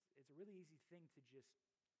 It's a really easy thing to just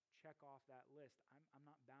check off that list. I'm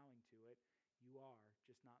not bowing to it. You are,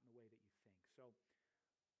 just not in the way that you think. So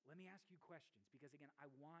let me ask you questions, because again, I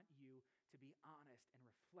want you to be honest and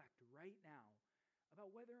reflect right now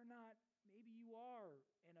about whether or not maybe you are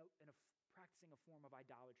practicing a form of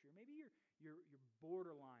idolatry, or maybe you're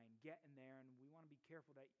borderline getting there, and we want to be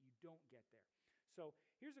careful that you don't get there. So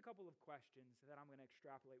here's a couple of questions that I'm going to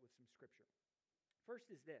extrapolate with some scripture.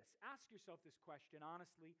 First is this. Ask yourself this question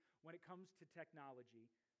honestly when it comes to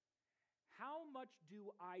technology. How much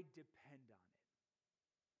do I depend on it?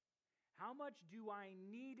 How much do I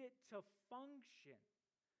need it to function,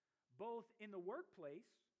 both in the workplace,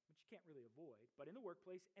 which you can't really avoid, but in the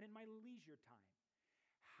workplace and in my leisure time?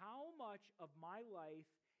 How much of my life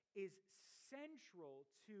is central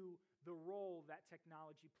to the role that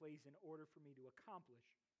technology plays in order for me to accomplish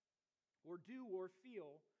or do or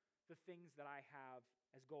feel the things that I have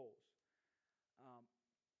as goals?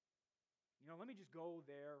 Let me just go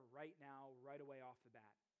there right now, right away off the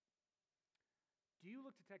bat. Do you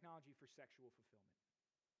look to technology for sexual fulfillment?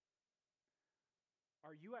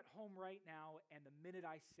 Are you at home right now and the minute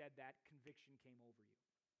I said that, conviction came over you?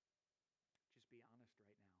 Just be honest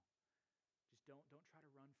right now. Just don't try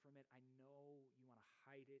to run from it. I know you want to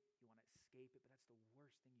hide it, you want to escape it, but that's the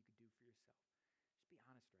worst thing you could do for yourself. Just be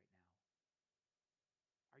honest right now.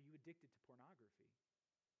 Are you addicted to pornography?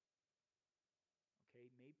 Okay,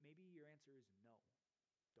 maybe your answer is no.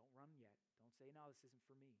 Don't run yet. Don't say, no, this isn't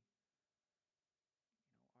for me.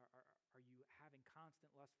 You know, are you having constant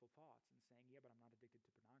lustful thoughts and saying, yeah, but I'm not addicted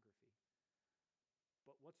to pornography?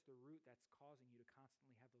 But what's the root that's causing you to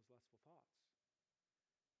constantly have those lustful thoughts?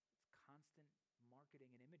 It's constant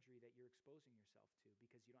marketing and imagery that you're exposing yourself to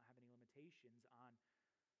because you don't have any limitations on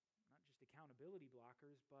not just accountability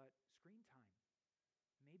blockers, but screen time.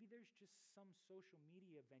 Maybe there's just some social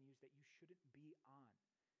media venues that you shouldn't be on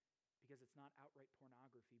because it's not outright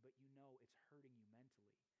pornography, but you know it's hurting you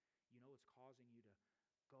mentally. You know it's causing you to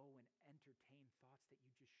go and entertain thoughts that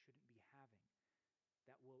you just shouldn't be having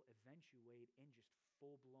that will eventuate in just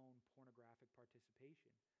full-blown pornographic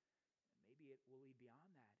participation. Maybe it will lead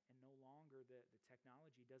beyond that, and no longer the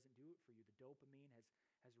technology doesn't do it for you. The dopamine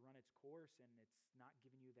has run its course, and it's not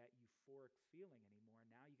giving you that euphoric feeling anymore.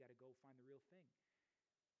 Now you got to go find the real thing.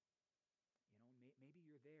 You know, maybe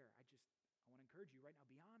you're there. I want to encourage you right now,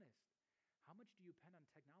 be honest. How much do you depend on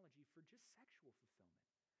technology for just sexual fulfillment?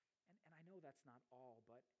 And I know that's not all,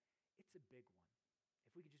 but it's a big one.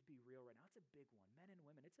 If we could just be real right now, it's a big one. Men and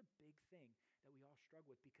women, it's a big thing that we all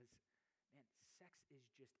struggle with because, man, sex is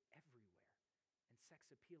just everywhere. And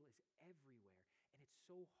sex appeal is everywhere. And it's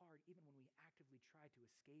so hard, even when we actively try to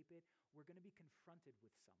escape it, we're going to be confronted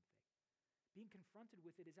with something. Being confronted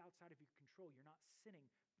with it is outside of your control. You're not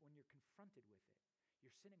sinning when you're confronted with it.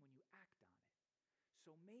 You're sinning when you act on it.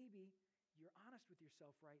 So maybe you're honest with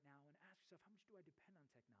yourself right now and ask yourself, how much do I depend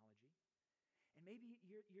on technology? And maybe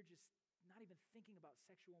you're just not even thinking about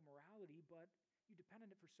sexual morality, but you depend on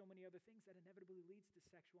it for so many other things that inevitably leads to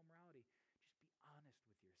sexual morality. Just be honest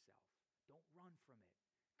with yourself. Don't run from it.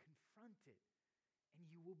 Confront it, and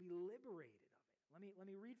you will be liberated of it. Let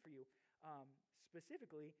me read for you.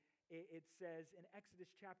 Specifically, it says in Exodus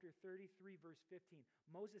chapter 33, verse 15,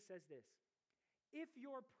 Moses says this, if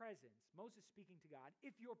your presence, Moses speaking to God,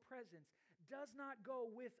 if your presence does not go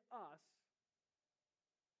with us,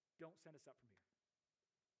 don't send us up from here.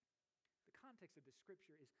 The context of the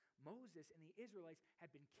scripture is Moses and the Israelites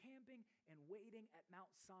had been camping and waiting at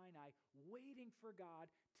Mount Sinai, waiting for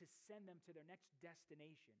God to send them to their next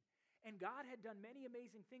destination. And God had done many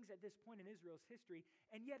amazing things at this point in Israel's history,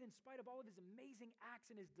 and yet in spite of all of his amazing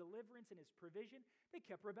acts and his deliverance and his provision, they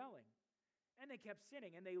kept rebelling. And they kept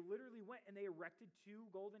sinning, and they literally went and they erected a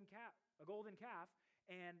golden calf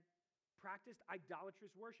and practiced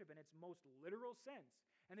idolatrous worship in its most literal sense.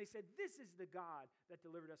 And they said, this is the God that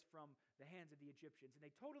delivered us from the hands of the Egyptians. And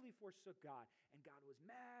they totally forsook God. And God was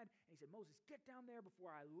mad. And he said, Moses, get down there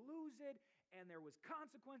before I lose it. And there was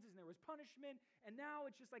consequences and there was punishment. And now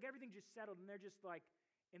it's just like everything just settled. And they're just like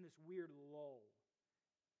in this weird lull.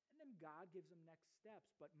 And then God gives them next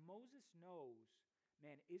steps. But Moses knows,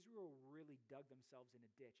 man, Israel really dug themselves in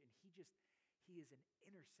a ditch. And he is an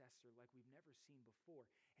intercessor like we've never seen before.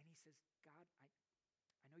 And he says, God,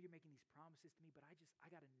 I know you're making these promises to me, but I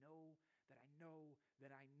got to know that I know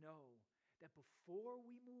that I know that before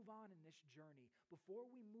we move on in this journey, before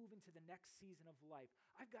we move into the next season of life,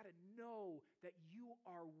 I've got to know that you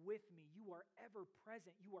are with me. You are ever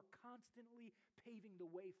present. You are constantly paving the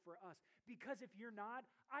way for us. Because if you're not,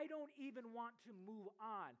 I don't even want to move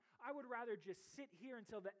on. I would rather just sit here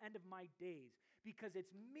until the end of my days because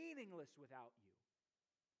it's meaningless without you.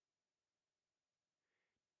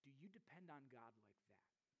 Do you depend on God like that?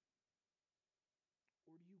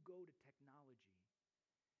 Or do you go to technology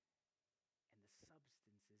and the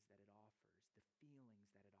substances that it offers, the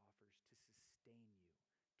feelings that it offers to sustain you,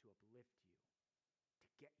 to uplift you,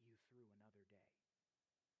 to get you through another day?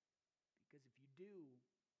 Because if you do,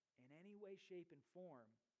 in any way, shape, and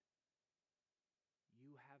form,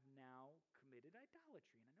 you have now committed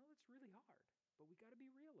idolatry. And I know that's really hard, but we got to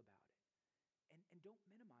be real about it. And don't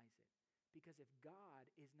minimize it. Because if God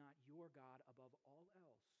is not your God above all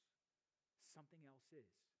else, something else is.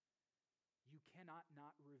 You cannot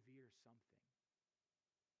not revere something.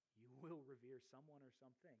 You will revere someone or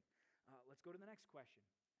something. Let's go to the next question.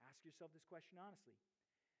 Ask yourself this question honestly.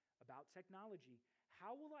 About technology,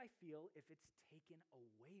 how will I feel if it's taken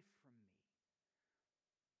away from me?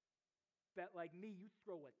 Bet like me, you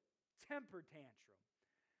throw a temper tantrum.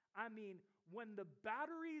 I mean, when the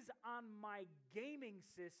batteries on my gaming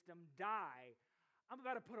system die, I'm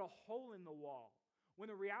about to put a hole in the wall.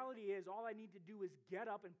 When the reality is all I need to do is get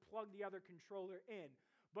up and plug the other controller in.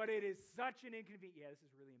 But it is such an inconvenient. Yeah, this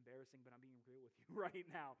is really embarrassing, but I'm being real with you right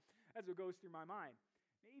now as it goes through my mind.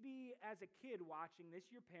 Maybe as a kid watching this,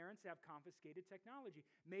 your parents have confiscated technology.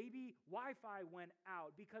 Maybe Wi-Fi went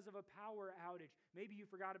out because of a power outage. Maybe you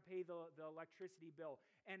forgot to pay the electricity bill.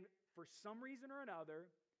 And for some reason or another,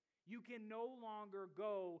 you can no longer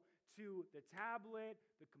go to the tablet,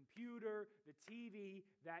 the computer, the TV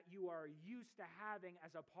that you are used to having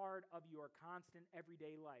as a part of your constant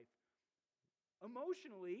everyday life.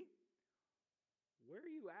 Emotionally, where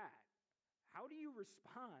are you at? How do you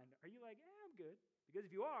respond? Are you like, I'm good? Because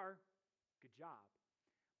if you are, good job.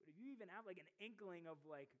 But if you even have like an inkling of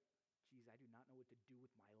like, geez, I do not know what to do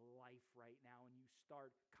with my life right now, and you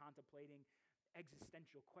start contemplating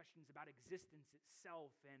existential questions about existence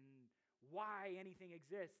itself and why anything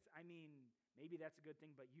exists, I mean, maybe that's a good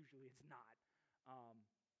thing, but usually it's not.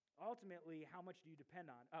 Ultimately, how much do you depend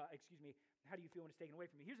on? How do you feel when it's taken away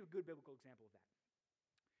from you? Here's a good biblical example of that.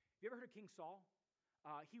 You ever heard of King Saul?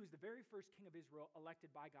 He was the very first king of Israel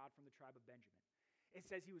elected by God from the tribe of Benjamin. It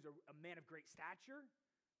says he was a man of great stature.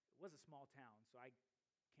 It was a small town, so I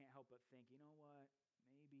can't help but think, you know what?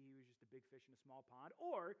 Maybe he was just a big fish in a small pond,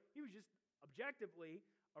 or he was just objectively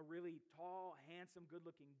a really tall, handsome,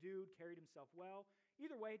 good-looking dude, carried himself well.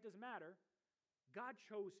 Either way, it doesn't matter. God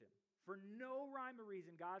chose him. For no rhyme or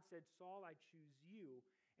reason, God said, Saul, I choose you.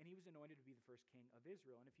 And he was anointed to be the first king of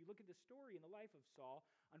Israel. And if you look at the story in the life of Saul,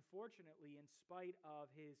 unfortunately, in spite of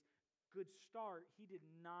his good start, he did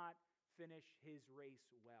not finish his race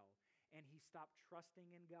well. And he stopped trusting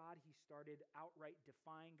in God. He started outright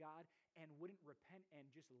defying God and wouldn't repent and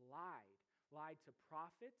just lied. Lied to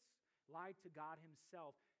prophets, lied to God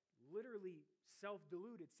himself, literally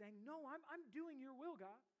self-deluded, saying, no, I'm doing your will,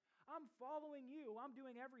 God. I'm following you. I'm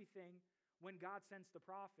doing everything. When God sends the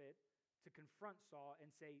prophet to confront Saul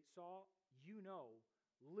and say, Saul, you know,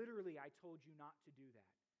 literally I told you not to do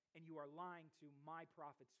that. And you are lying to my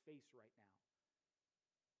prophet's face right now.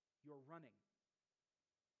 You're running.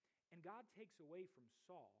 And God takes away from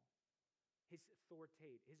Saul his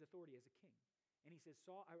authority as a king. And he says,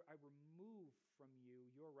 Saul, I remove from you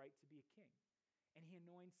your right to be a king. And he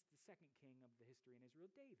anoints the second king of the history in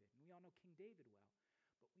Israel, David. And we all know King David well.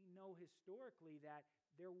 But we know historically that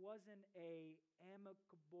there wasn't an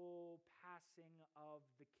amicable passing of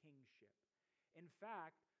the kingship. In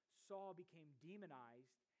fact, Saul became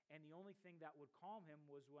demonized, and the only thing that would calm him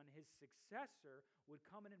was when his successor would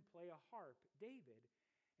come in and play a harp, David.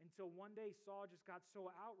 Until one day Saul just got so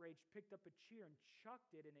outraged, picked up a chair and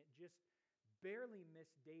chucked it, and it just barely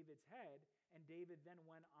missed David's head. And David then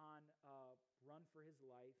went on a run for his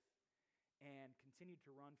life and continued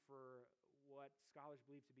to run for what scholars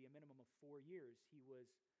believe to be a minimum of 4 years. He was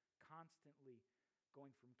constantly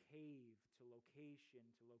going from cave to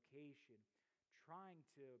location, trying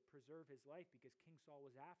to preserve his life because King Saul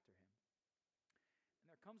was after him. And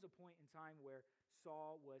there comes a point in time where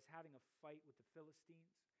Saul was having a fight with the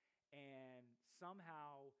Philistines, and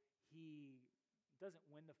somehow he doesn't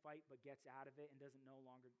win the fight but gets out of it and doesn't no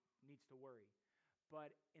longer needs to worry.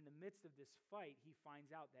 But in the midst of this fight, he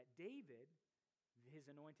finds out that David, his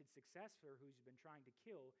anointed successor who's been trying to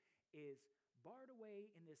kill, is barred away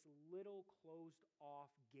in this little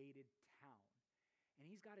closed-off gated town. And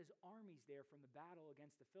he's got his armies there from the battle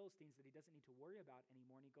against the Philistines that he doesn't need to worry about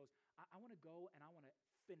anymore. And he goes, I want to go and I want to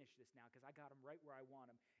finish this now because I got him right where I want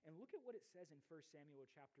him. And look at what it says in 1 Samuel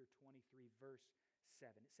chapter 23, verse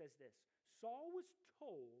 7. It says this, Saul was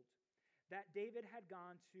told that David had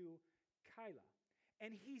gone to Keilah.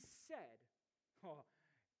 And he said, oh,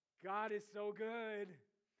 God is so good.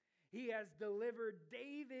 He has delivered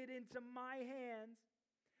David into my hands.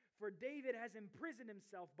 For David has imprisoned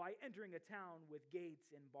himself by entering a town with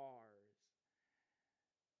gates and bars.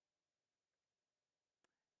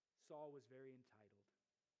 Saul was very entitled,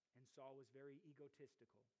 and Saul was very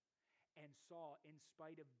egotistical. And Saul, in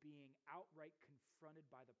spite of being outright confronted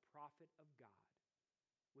by the prophet of God,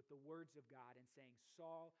 with the words of God and saying,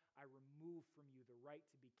 Saul, I remove from you the right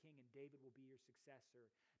to be king and David will be your successor.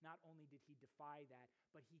 Not only did he defy that,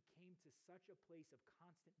 but he came to such a place of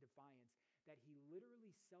constant defiance that he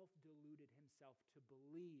literally self-deluded himself to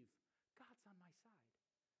believe, God's on my side.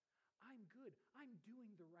 I'm good. I'm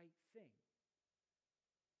doing the right thing.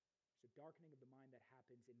 There's a darkening of the mind that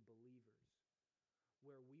happens in believers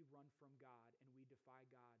where we run from God and we defy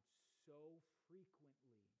God so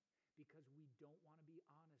frequently because we don't want to be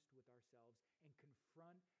honest with ourselves and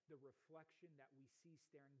confront the reflection that we see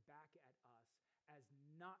staring back at us as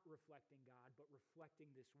not reflecting God, but reflecting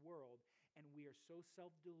this world. And we are so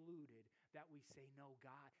self-deluded that we say, no,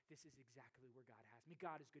 God, this is exactly where God has me.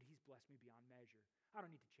 God is good. He's blessed me beyond measure. I don't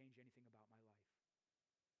need to change anything about my life.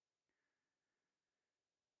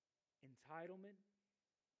 Entitlement,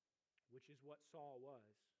 which is what Saul was,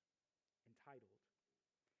 entitled.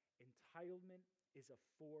 Entitlement is a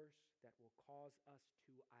force that will cause us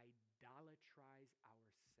to idolatrize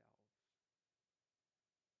ourselves.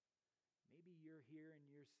 Maybe you're here and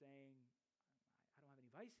you're saying, I don't have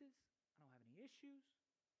any vices, I don't have any issues,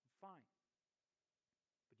 I'm fine.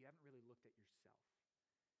 But you haven't really looked at yourself.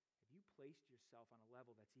 Have you placed yourself on a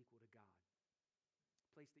level that's equal to God? A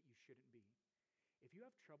place that you shouldn't be. If you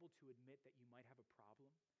have trouble to admit that you might have a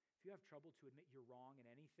problem, if you have trouble to admit you're wrong in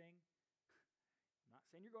anything, I'm not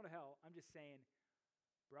saying you're going to hell. I'm just saying,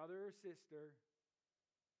 brother or sister,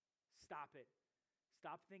 stop it.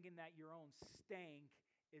 Stop thinking that your own stank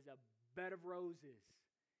is a bed of roses.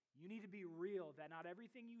 You need to be real that not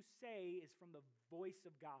everything you say is from the voice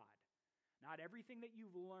of God. Not everything that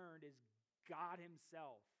you've learned is God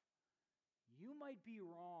himself. You might be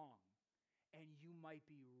wrong, and you might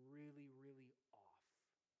be really, really off.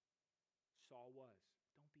 Saul was.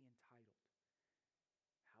 Don't be entitled.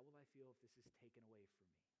 How will I feel if this is taken away from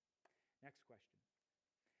me? Next question.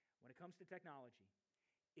 When it comes to technology,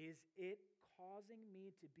 is it causing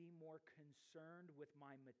me to be more concerned with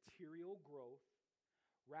my material growth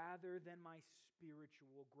rather than my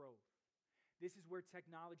spiritual growth? This is where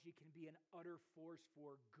technology can be an utter force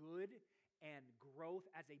for good and growth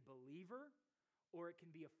as a believer, or it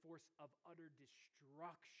can be a force of utter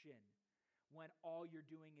destruction when all you're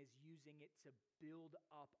doing is using it to build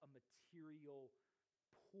up a material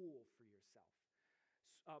pool for yourself.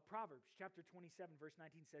 Proverbs chapter 27, verse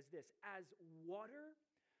 19 says this, as water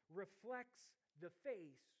reflects the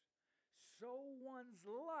face, so one's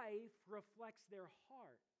life reflects their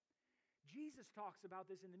heart. Jesus talks about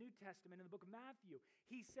this in the New Testament in the book of Matthew.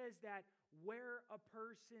 He says that where a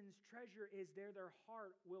person's treasure is, there their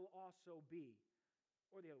heart will also be.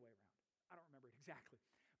 Or the other way around. I don't remember it exactly.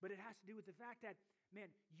 But it has to do with the fact that, man,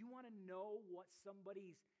 you want to know what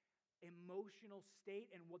somebody's emotional state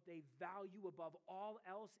and what they value above all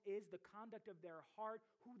else is, the conduct of their heart,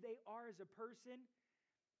 who they are as a person.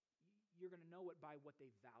 You're going to know it by what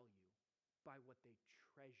they value, by what they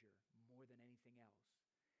treasure more than anything else.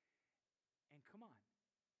 And come on,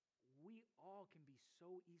 we all can be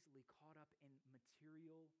so easily caught up in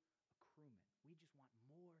material accruement. We just want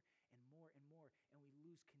more and more and more, and we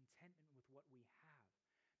lose contentment with what we have.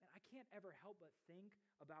 And I can't ever help but think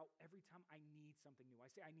about every time I need something new.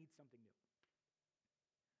 I say I need something new.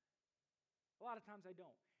 A lot of times I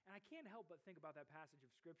don't. And I can't help but think about that passage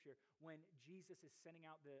of Scripture when Jesus is sending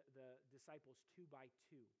out the disciples 2 by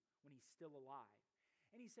 2, when he's still alive.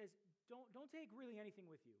 And he says, don't take really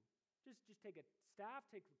anything with you. Just take a staff,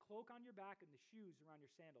 take the cloak on your back, and the shoes around your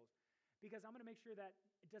sandals, because I'm going to make sure that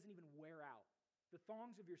it doesn't even wear out. The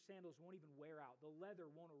thongs of your sandals won't even wear out. The leather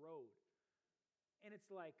won't erode. And it's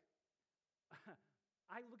like,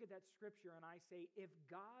 I look at that scripture and I say, if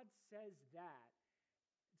God says that,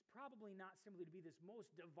 it's probably not simply to be this most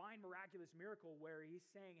divine, miraculous miracle where he's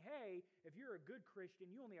saying, hey, if you're a good Christian,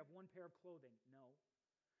 you only have one pair of clothing. No.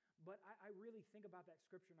 But I really think about that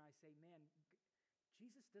scripture and I say, man,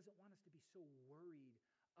 Jesus doesn't want us to be so worried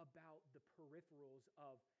about the peripherals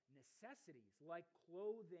of necessities like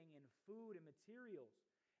clothing and food and materials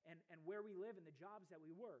and where we live and the jobs that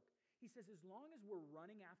we work. He says as long as we're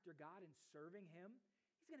running after God and serving him,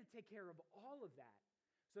 he's going to take care of all of that.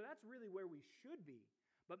 So that's really where we should be.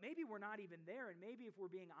 But maybe we're not even there, and maybe if we're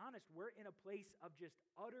being honest, we're in a place of just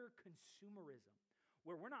utter consumerism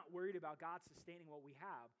where we're not worried about God sustaining what we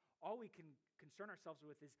have. All we can concern ourselves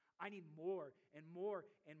with is, I need more and more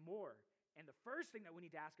and more. And the first thing that we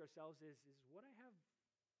need to ask ourselves is what I have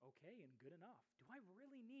okay and good enough? Do I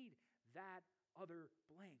really need that other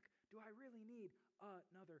blank? Do I really need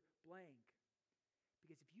another blank?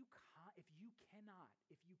 Because if you cannot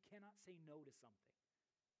say no to something,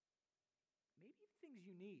 maybe the things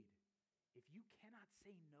you need, if you cannot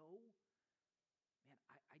say no, man,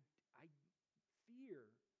 I fear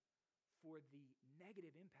for the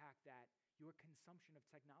negative impact that your consumption of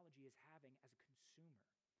technology is having as a consumer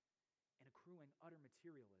and accruing utter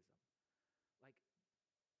materialism.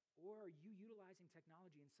 Or are you utilizing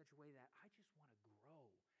technology in such a way that I just want to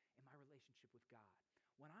grow in my relationship with God?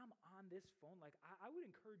 When I'm on this phone, I would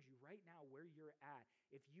encourage you right now where you're at,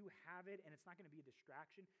 if you have it and it's not going to be a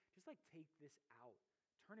distraction, just take this out.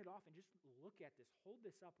 Turn it off and just look at this. Hold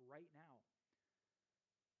this up right now.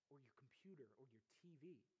 Or your computer or your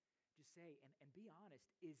TV. Just say, and be honest,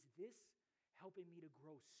 is this helping me to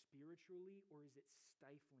grow spiritually or is it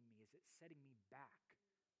stifling me? Is it setting me back?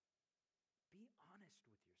 Be honest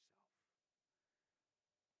with yourself.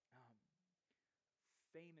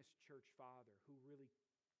 Famous church father who really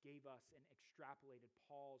gave us and extrapolated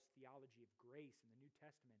Paul's theology of grace in the New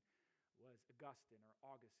Testament was Augustine or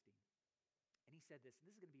Augustine. And he said this, and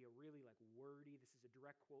this is going to be a really wordy, this is a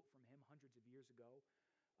direct quote from him hundreds of years ago,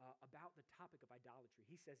 about the topic of idolatry.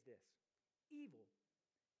 He says this: evil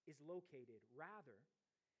is located rather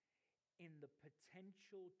in the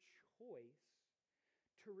potential choice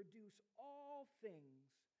to reduce all things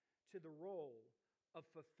to the role of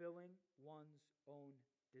fulfilling one's own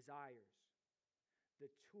desires. The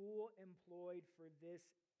tool employed for this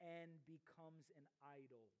end becomes an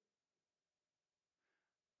idol.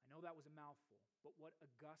 I know that was a mouthful, but what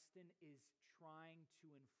Augustine is trying to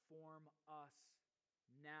inform us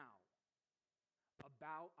now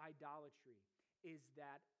about idolatry is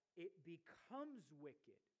that it becomes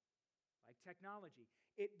wicked, like technology.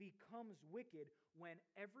 It becomes wicked when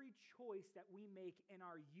every choice that we make in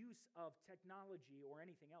our use of technology or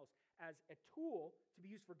anything else as a tool to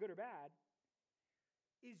be used for good or bad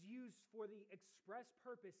is used for the express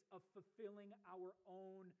purpose of fulfilling our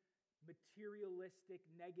own materialistic,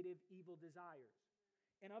 negative, evil desires.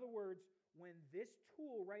 In other words, when this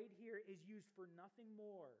tool right here is used for nothing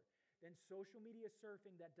more than social media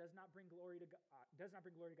surfing that does not bring glory to God.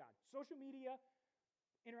 Social media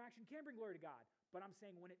interaction can bring glory to God, but I'm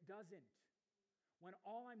saying when it doesn't, when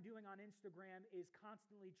all I'm doing on Instagram is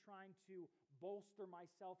constantly trying to bolster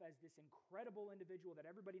myself as this incredible individual that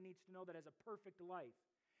everybody needs to know that has a perfect life,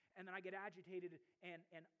 and then I get agitated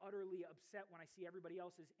and utterly upset when I see everybody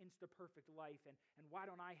else's insta-perfect life, and why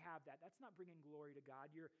don't I have that? That's not bringing glory to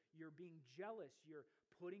God. You're being jealous. You're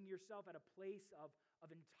putting yourself at a place of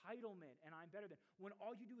entitlement, and I'm better than. When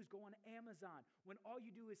all you do is go on Amazon, when all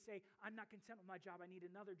you do is say, I'm not content with my job, I need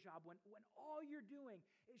another job, when all you're doing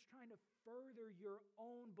is trying to further your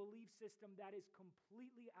own belief system that is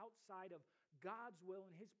completely outside of God's will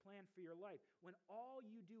and His plan for your life, when all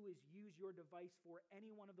you do is use your device for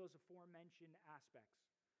any one of those aforementioned aspects,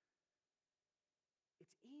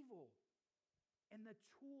 it's evil. And the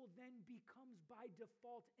tool then becomes by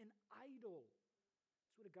default an idol.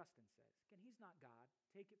 That's what Augustine says. Again, he's not God.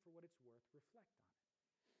 Take it for what it's worth. Reflect on it.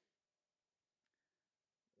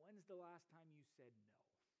 When's the last time you said no?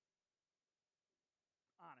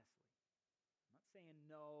 Honestly. I'm not saying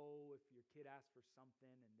no if your kid asked for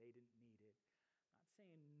something and they didn't need it. I'm not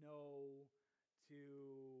saying no to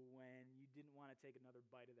when you didn't want to take another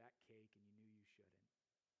bite of that cake and you knew you shouldn't.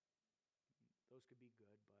 Those could be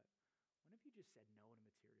good, but when have you just said no to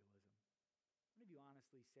materialism? When have you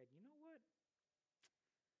honestly said, you know what?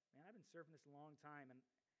 Man, I've been serving this a long time, and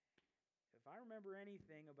if I remember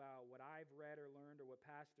anything about what I've read or learned or what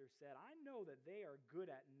pastors said, I know that they are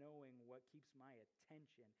good at knowing what keeps my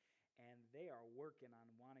attention, and they are working on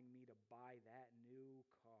wanting me to buy that new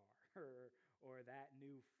car or that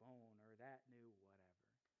new phone or that new whatever.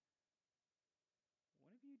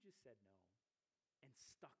 When have you just said no and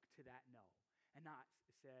stuck to that no and not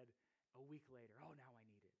said a week later, oh, now I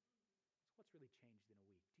need it? So what's really changed in a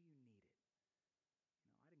week? Do you need it?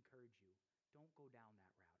 I'd encourage you, don't go down that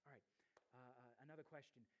route. All right, another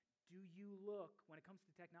question. Do you look, when it comes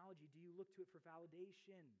to technology, do you look to it for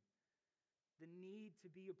validation? The need to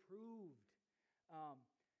be approved.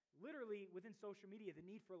 Literally, within social media, the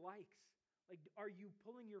need for likes. Like, are you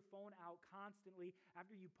pulling your phone out constantly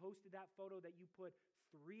after you posted that photo that you put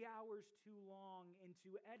 3 hours too long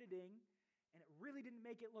into editing, and it really didn't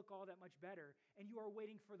make it look all that much better, and you are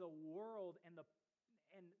waiting for the world and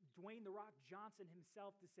Dwayne "The Rock" Johnson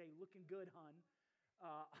himself to say, looking good, hun,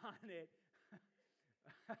 on it.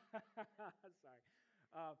 Sorry.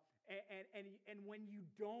 And when you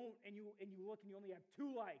don't, and you look and you only have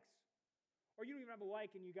 2 likes, or you don't even have a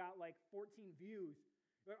like and you got 14 views,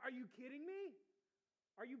 are you kidding me?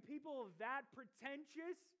 Are you people that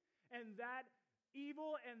pretentious and that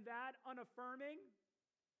evil and that unaffirming?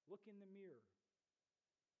 Look in the mirror.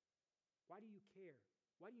 Why do you care?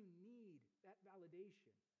 Why do you need that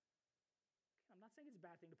validation? I'm not saying it's a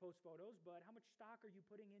bad thing to post photos, but how much stock are you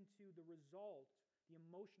putting into the result, the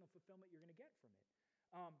emotional fulfillment you're going to get from it?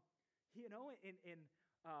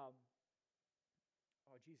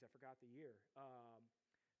 I forgot the year.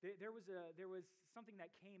 There was something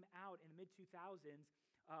that came out in the mid-2000s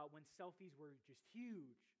when selfies were just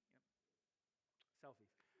huge.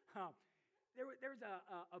 Selfies. There was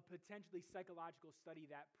a potentially psychological study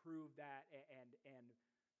that proved that and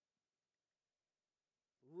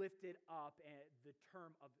lifted up the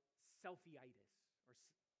term of selfie-itis, or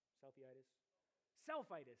selfie-itis?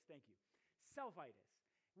 Self-itis, thank you. Self-itis,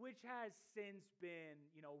 which has since been,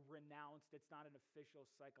 renounced. It's not an official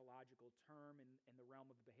psychological term in the realm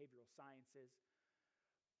of the behavioral sciences.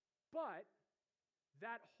 But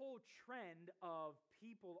that whole trend of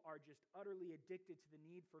people are just utterly addicted to the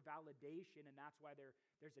need for validation, and that's why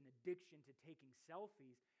there's an addiction to taking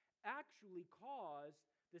selfies, actually caused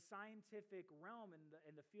the scientific realm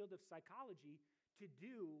in the field of psychology to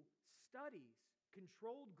do studies,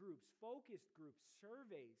 controlled groups, focused groups,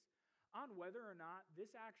 surveys on whether or not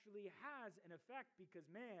this actually has an effect, because,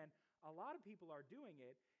 man, a lot of people are doing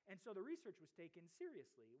it. And so the research was taken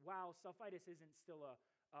seriously. While selfitis isn't still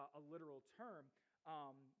a literal term,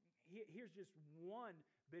 here's just one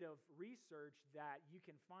bit of research that you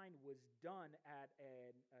can find was done at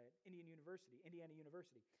Indiana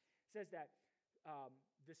University. It says that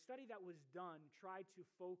the study that was done tried to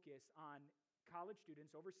focus on college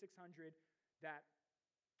students, over 600, that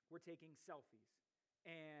were taking selfies.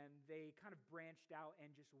 And they kind of branched out and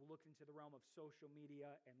just looked into the realm of social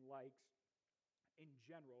media and likes in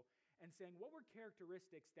general, and saying, what were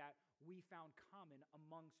characteristics that we found common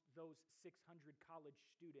amongst those 600 college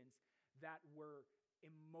students that were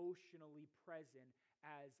emotionally present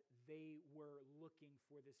as they were looking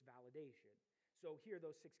for this validation? So here are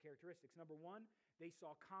those 6 characteristics. Number 1, they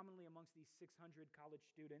saw commonly amongst these 600 college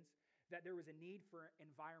students that there was a need for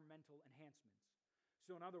environmental enhancements.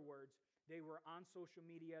 So in other words, they were on social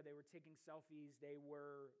media, they were taking selfies, they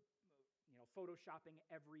were photoshopping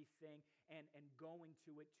everything and going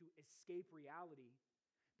to it to escape reality,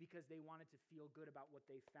 because they wanted to feel good about what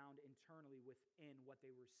they found internally within what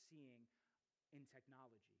they were seeing in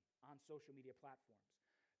technology on social media platforms.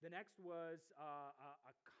 The next was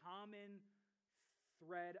a common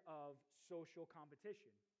thread of social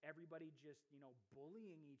competition. Everybody just,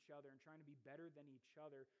 bullying each other and trying to be better than each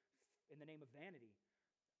other in the name of vanity.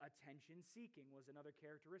 Attention seeking was another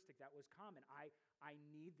characteristic that was common. I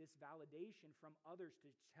need this validation from others to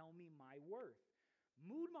tell me my worth.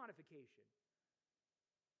 Mood modification.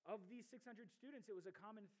 Of these 600 students, it was a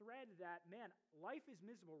common thread that, man, life is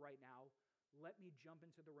miserable right now. Let me jump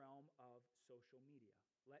into the realm of social media.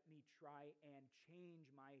 Let me try and change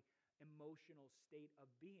my emotional state of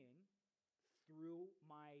being through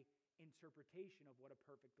my interpretation of what a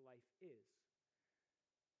perfect life is.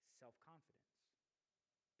 Self-confidence.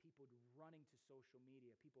 People running to social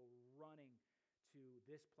media, people running to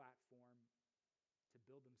this platform to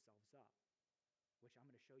build themselves up, which I'm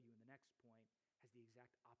going to show you in the next point has the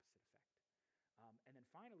exact opposite effect. And then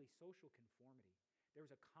finally, social conformity. There was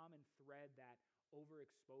a common thread that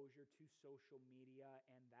overexposure to social media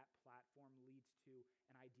and that platform leads to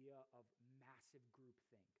an idea of massive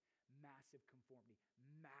groupthink, massive conformity,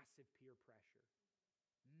 massive peer pressure.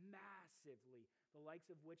 Massively, the likes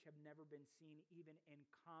of which have never been seen even in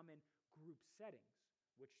common group settings,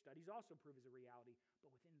 which studies also prove is a reality. But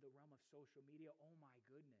within the realm of social media, oh my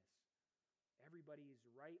goodness, everybody is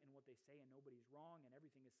right in what they say and nobody's wrong, and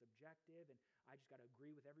everything is subjective, and I just got to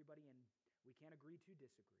agree with everybody, and we can't agree to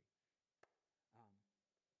disagree.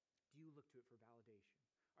 Do you look to it for validation?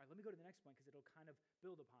 All right, let me go to the next point because it'll kind of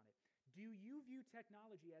build upon it. Do you view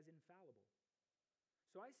technology as infallible?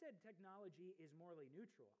 So I said technology is morally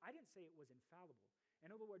neutral. I didn't say it was infallible.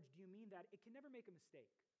 In other words, do you mean that it can never make a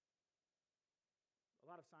mistake? A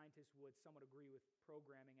lot of scientists would somewhat agree with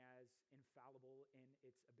programming as infallible in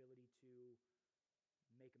its ability to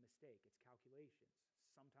make a mistake, its calculations.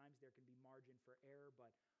 Sometimes there can be margin for error,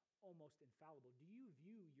 but almost infallible. Do you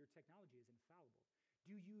view your technology as infallible?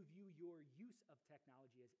 Do you view your use of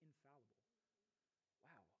technology as infallible?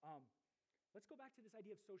 Wow. Let's go back to this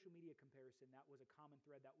idea of social media comparison. That was a common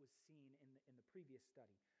thread that was seen in the previous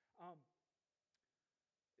study.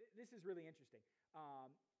 This is really interesting.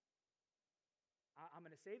 I'm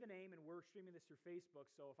going to say the name, and we're streaming this through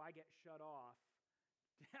Facebook, so if I get shut off,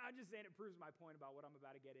 I'm just saying it proves my point about what I'm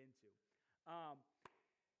about to get into.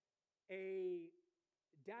 A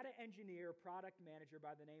data engineer, product manager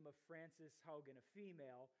by the name of Frances Hogan, a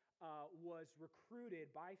female, was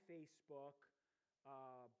recruited by Facebook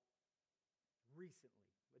recently,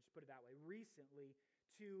 let's just put it that way, recently,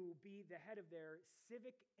 to be the head of their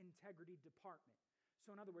civic integrity department.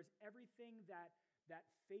 So in other words, everything that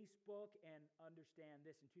Facebook, and understand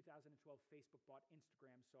this, in 2012, Facebook bought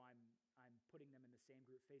Instagram, so I'm putting them in the same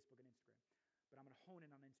group, Facebook and Instagram. But I'm going to hone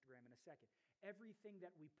in on Instagram in a second. Everything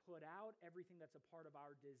that we put out, everything that's a part of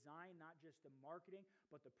our design, not just the marketing,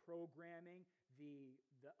 but the programming, the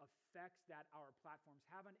effects that our platforms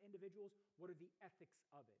have on individuals, what are the ethics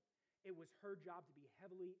of it? It was her job to be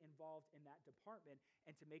heavily involved in that department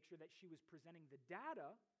and to make sure that she was presenting the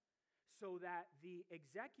data so that the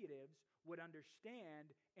executives would understand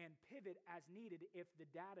and pivot as needed if the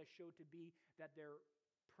data showed to be that their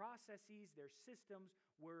processes, their systems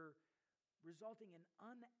were resulting in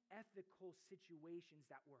unethical situations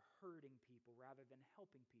that were hurting people rather than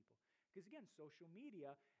helping people. Because again, social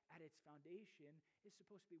media at its foundation is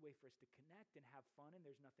supposed to be a way for us to connect and have fun, and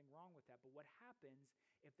there's nothing wrong with that. But what happens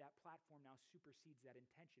if that platform now supersedes that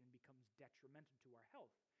intention and becomes detrimental to our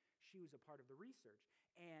health. She was a part of the research.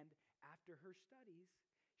 And after her studies,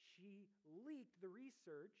 she leaked the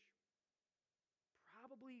research,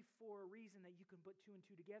 probably for a reason that you can put two and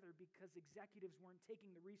two together, because executives weren't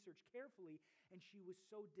taking the research carefully, and she was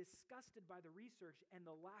so disgusted by the research and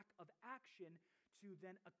the lack of action to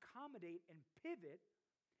then accommodate and pivot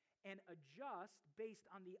and adjust based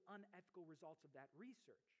on the unethical results of that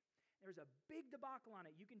research. There's a big debacle on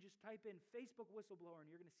it. You can just type in Facebook whistleblower and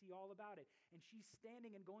you're going to see all about it. And she's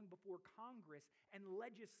standing and going before Congress and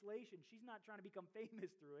legislation. She's not trying to become famous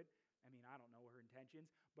through it. I mean, I don't know her intentions,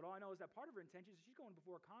 but all I know is that part of her intentions is she's going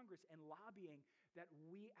before Congress and lobbying that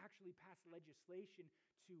we actually pass legislation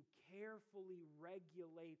to carefully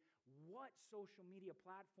regulate what social media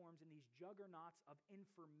platforms and these juggernauts of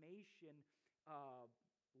information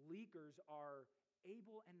leakers are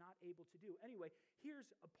able and not able to do. Anyway, here's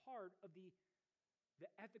a part of the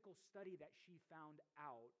ethical study that she found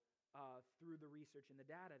out through the research and the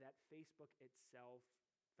data that Facebook itself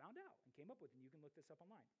found out and came up with, and you can look this up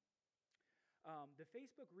online. The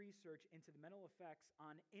Facebook research into the mental effects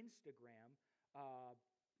on Instagram,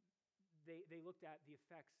 they looked at the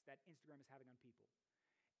effects that Instagram is having on people.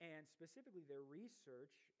 And specifically, their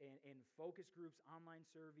research in focus groups, online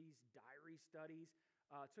surveys, diary studies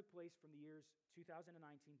took place from the years 2019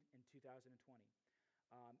 and 2020.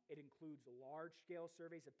 It includes large-scale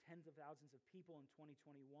surveys of tens of thousands of people in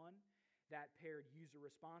 2021 that paired user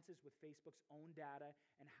responses with Facebook's own data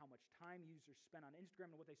and how much time users spent on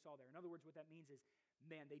Instagram and what they saw there. In other words, what that means is,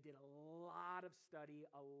 man, they did a lot of study,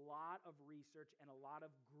 a lot of research, and a lot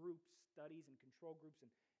of group studies and control groups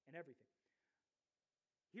and everything.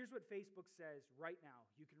 Here's what Facebook says right now.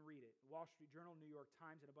 You can read it. Wall Street Journal, New York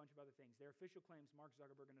Times, and a bunch of other things. Their official claims, Mark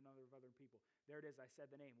Zuckerberg and a number of other people. There it is. I said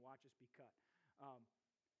the name. Watch us be cut.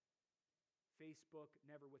 Facebook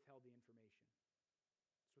never withheld the information.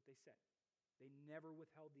 That's what they said. They never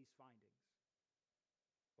withheld these findings.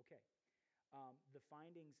 Okay. The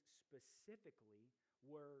findings specifically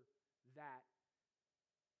were that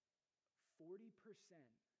 40%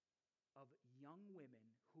 of young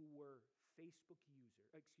women who were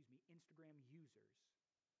Instagram users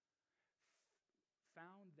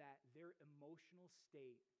found that their emotional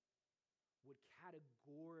state would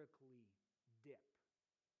categorically dip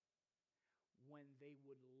when they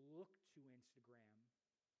would look to Instagram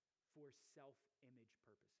for self-image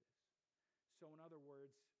purposes. So in other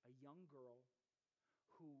words, a young girl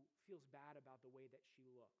who feels bad about the way that she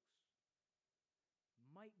looks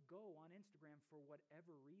might go on Instagram for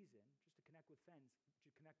whatever reason, just to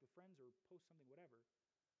connect with friends or post something, whatever.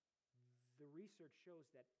 The research shows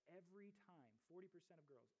that every time, 40% of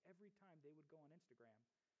girls, every time they would go on Instagram,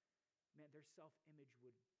 man, their self-image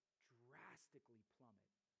would drastically plummet.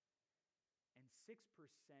 And 6%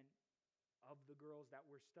 of the girls that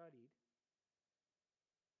were studied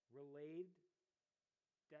relayed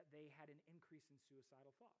that they had an increase in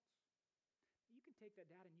suicidal thoughts. You can take that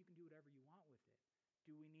data and you can do whatever you want with it.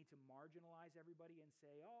 Do we need to marginalize everybody and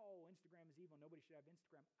say, oh, Instagram is evil, nobody should have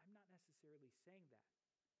Instagram? I'm not necessarily saying that.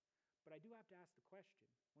 But I do have to ask the question,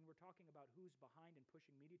 when we're talking about who's behind and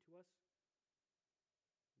pushing media to us,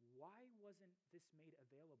 why wasn't this made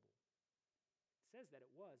available? It says that it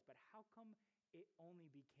was, but how come it only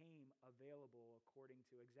became available, according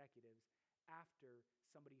to executives, after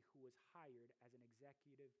somebody who was hired as an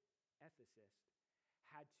executive ethicist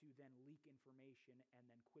had to then leak information and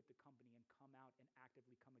then quit the company and come out and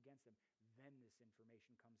actively come against them? Then this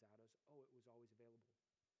information comes out as, oh, it was always available.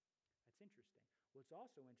 That's interesting. What's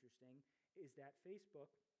also interesting is that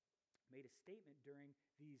Facebook made a statement during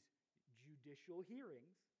these judicial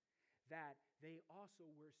hearings that they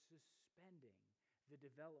also were suspending the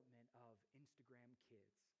development of Instagram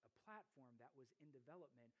Kids, a platform that was in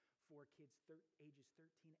development for kids ages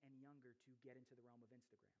 13 and younger to get into the realm of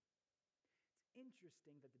Instagram. It's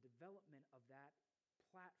interesting that the development of that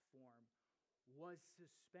platform was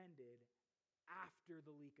suspended after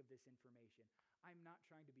the leak of this information. I'm not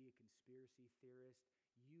trying to be a conspiracy theorist.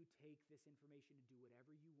 You take this information and do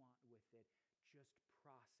whatever you want with it. Just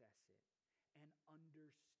process it and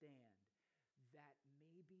understand that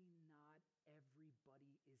maybe not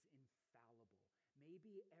everybody is infallible.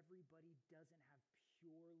 Maybe everybody doesn't have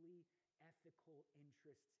purely ethical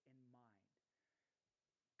interests in mind.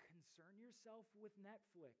 Concern yourself with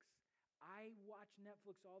Netflix. I watch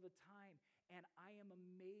Netflix all the time, and I am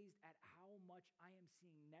amazed at how much I am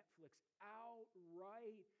seeing Netflix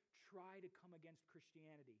outright try to come against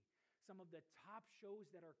Christianity. Some of the top shows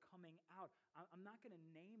that are coming out, I'm not going to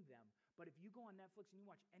name them, but if you go on Netflix and you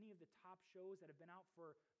watch any of the top shows that have been out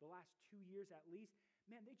for the last 2 years at least,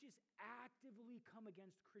 man, they just actively come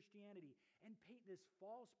against Christianity and paint this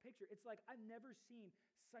false picture. It's like I've never seen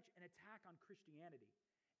such an attack on Christianity.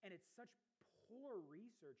 And it's such poor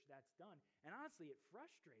research that's done. And honestly, it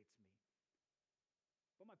frustrates me.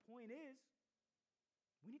 But my point is,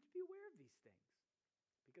 we need to be aware of these things.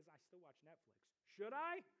 Because I still watch Netflix. Should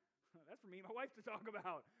I? That's for me and my wife to talk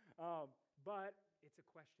about. But it's a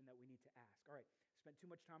question that we need to ask. All right, spent too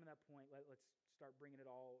much time on that point. Let's start bringing it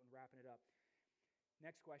all and wrapping it up.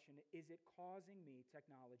 Next question, is it causing me,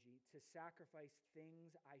 technology, to sacrifice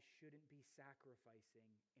things I shouldn't be sacrificing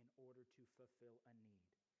in order to fulfill a need?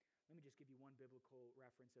 Let me just give you one biblical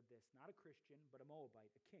reference of this. Not a Christian, but a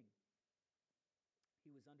Moabite, a king. He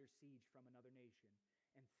was under siege from another nation,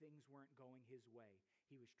 and things weren't going his way.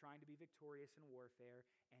 He was trying to be victorious in warfare,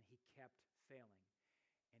 and he kept failing.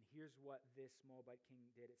 And here's what this Moabite king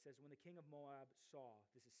did. It says, when the king of Moab saw,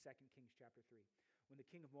 this is 2 Kings chapter 3, when the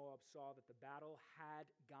king of Moab saw that the battle had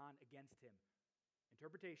gone against him,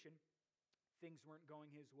 interpretation, things weren't going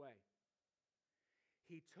his way.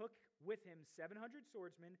 He took with him 700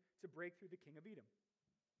 swordsmen to break through the king of Edom.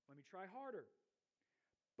 Let me try harder.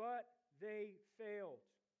 But they failed.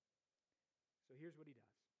 So here's what he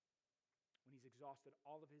does. When he's exhausted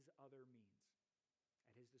all of his other means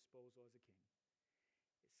at his disposal as a king,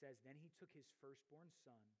 it says, then he took his firstborn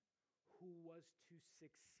son, who was to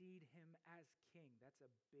succeed him as king. That's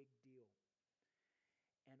a big deal.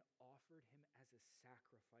 And offered him as a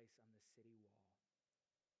sacrifice on the city wall.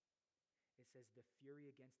 It says the fury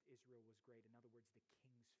against Israel was great. In other words, the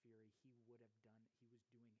king's fury, he was doing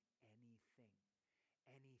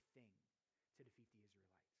anything to defeat the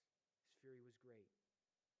Israelites. His fury was great.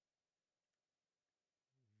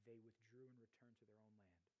 They withdrew and returned to their own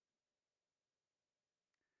land.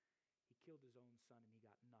 He killed his own son and he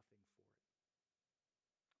got nothing for it.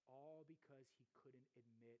 All because he couldn't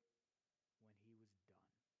admit when he was done,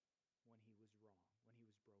 when he was wrong, when he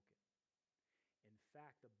was broken. In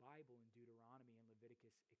fact, the Bible in Deuteronomy and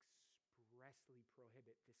Leviticus expressly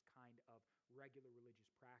prohibit this kind of regular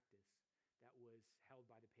religious practice that was held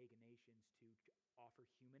by the pagan nations to offer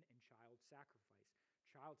human and child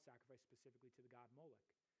sacrifice specifically to the god Moloch.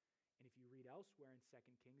 And if you read elsewhere in 2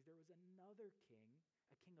 Kings, there was another king,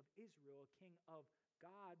 a king of Israel, a king of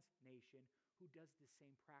God's nation, who does the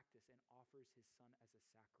same practice and offers his son as a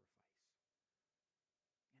sacrifice.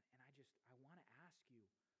 And I want to ask you,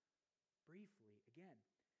 briefly, again,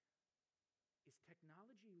 is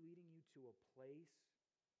technology leading you to a place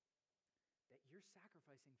that you're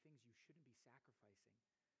sacrificing things you shouldn't be sacrificing?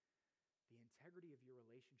 The integrity of your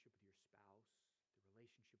relationship with your spouse, the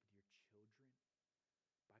relationship with your children,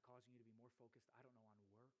 by causing you to be more focused, I don't know, on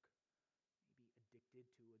work, maybe addicted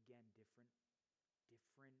to, again, different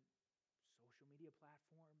social media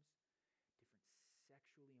platforms, different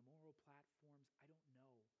sexually immoral platforms, I don't know.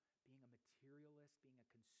 Being a materialist, being a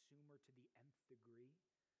consumer to the nth degree.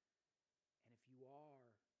 And if you are,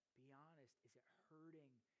 be honest, is it hurting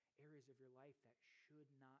areas of your life that should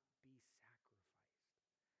not be sacrificed?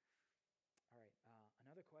 All right,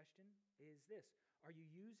 another question is this. Are you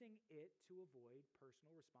using it to avoid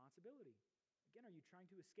personal responsibility? Again, are you trying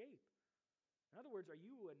to escape? In other words, are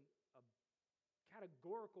you a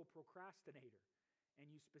categorical procrastinator? And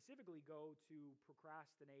you specifically go to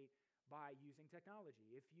procrastinate by using technology.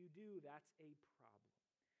 If you do, that's a problem.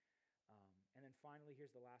 And then finally,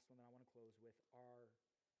 here's the last one that I want to close with.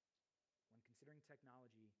 When considering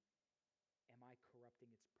technology, am I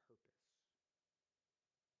corrupting its purpose?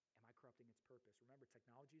 Am I corrupting its purpose? Remember,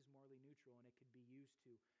 technology is morally neutral, and it could be used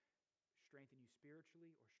to strengthen you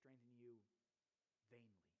spiritually or strengthen you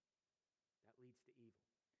vainly. That leads to evil.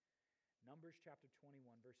 Numbers chapter 21,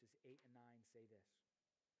 verses 8 and 9 say this.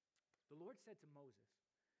 The Lord said to Moses,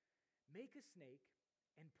 make a snake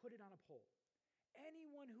and put it on a pole.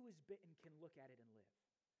 Anyone who is bitten can look at it and live.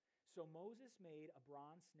 So Moses made a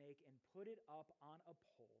bronze snake and put it up on a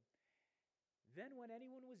pole. Then when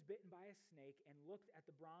anyone was bitten by a snake and looked at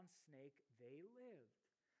the bronze snake, they lived.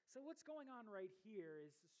 So what's going on right here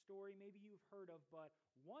is a story maybe you've heard of, but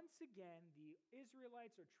once again, the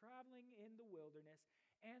Israelites are traveling in the wilderness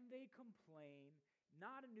and they complain,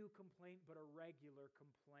 not a new complaint, but a regular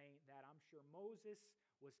complaint that I'm sure Moses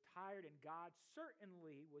was tired and God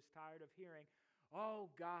certainly was tired of hearing.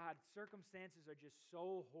 Oh God, circumstances are just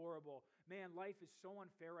so horrible. Man, life is so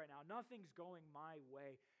unfair right now. Nothing's going my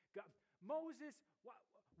way. God, Moses,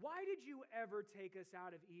 why did you ever take us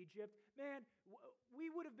out of Egypt? Man,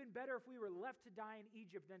 we would have been better if we were left to die in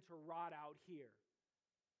Egypt than to rot out here.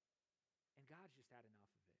 And God's just had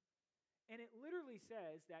enough of it. And it literally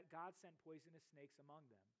says that God sent poisonous snakes among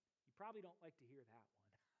them. You probably don't like to hear that one.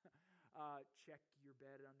 Check your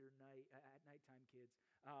bed at nighttime, kids.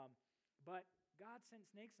 But God sent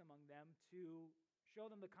snakes among them to show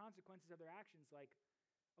them the consequences of their actions. Like,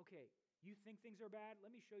 okay, you think things are bad?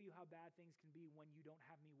 Let me show you how bad things can be when you don't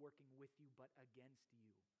have me working with you but against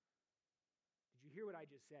you. Did you hear what I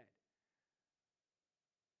just said?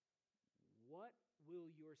 What will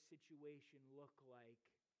your situation look like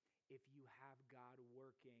if you have God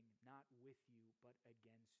working not with you but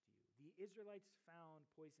against you? The Israelites found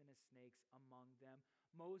poisonous snakes among them.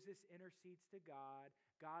 Moses intercedes to God.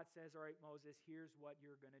 God says, all right, Moses, here's what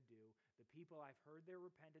you're going to do. The people, I've heard their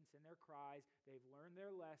repentance and their cries. They've learned their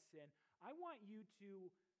lesson. I want you to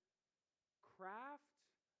craft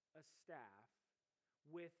a staff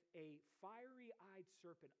with a fiery-eyed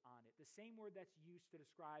serpent on it, the same word that's used to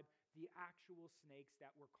describe the actual snakes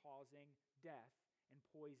that were causing death and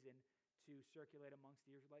poison to circulate amongst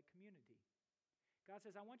the Israelite community. God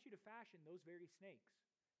says, I want you to fashion those very snakes,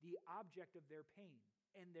 the object of their pain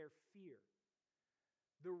and their fear,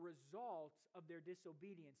 the results of their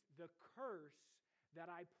disobedience, the curse that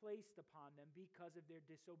I placed upon them because of their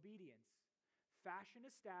disobedience. Fashion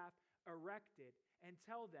a staff, erect it, and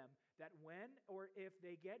tell them that when or if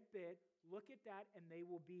they get bit, look at that and they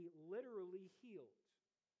will be literally healed.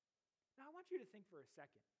 Now, I want you to think for a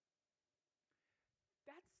second.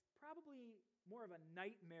 That's probably more of a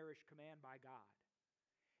nightmarish command by God.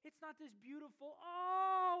 It's not this beautiful,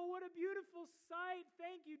 oh, what a beautiful sight.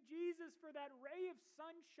 Thank you, Jesus, for that ray of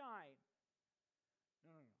sunshine.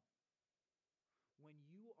 No. When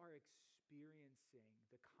you are experiencing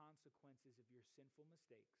the consequences of your sinful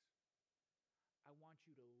mistakes, I want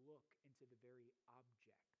you to look into the very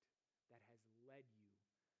object that has led you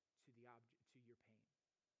to your pain.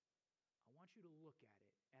 I want you to look at it,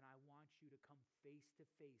 and I want you to come face to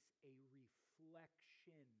face a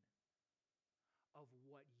reflection of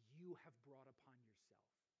what you have brought upon yourself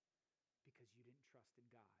because you didn't trust in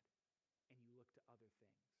God and you look to other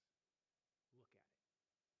things. Look at it.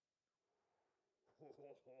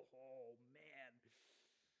 Oh man.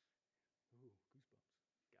 Ooh,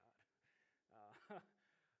 goosebumps. God.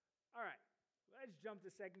 All right, let's jump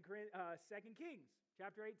to 2 Kings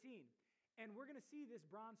chapter 18. And we're going to see this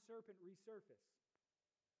bronze serpent resurface.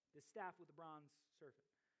 This staff with the bronze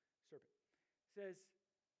serpent. It says,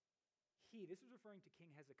 this was referring to King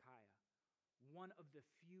Hezekiah, one of the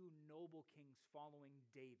few noble kings following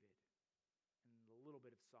David and a little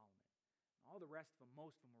bit of Solomon. And all the rest of them,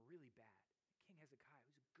 most of them were really bad. King Hezekiah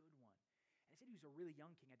was a good one. And it said he was a really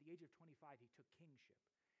young king. At the age of 25, he took kingship.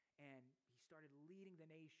 And he started leading the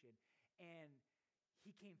nation. And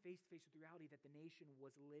he came face to face with the reality that the nation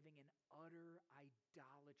was living in utter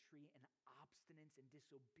idolatry and obstinance and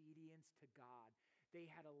disobedience to God. They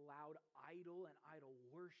had allowed idol and idol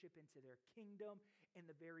worship into their kingdom. In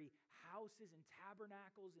the very houses and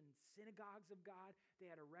tabernacles and synagogues of God, they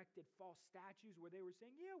had erected false statues where they were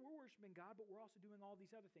saying, yeah, we're worshiping God, but we're also doing all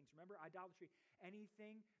these other things. Remember, idolatry,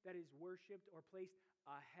 anything that is worshiped or placed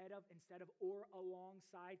ahead of, instead of, or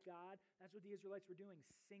alongside God. That's what the Israelites were doing.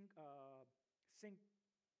 Syncretism,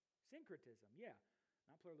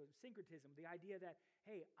 not pluralism, syncretism, the idea that,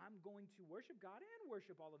 hey, I'm going to worship God and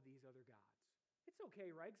worship all of these other gods. It's okay,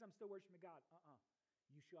 right? Because I'm still worshiping God.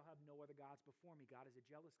 You shall have no other gods before me. God is a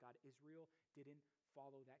jealous God. Israel didn't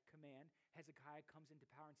follow that command. Hezekiah comes into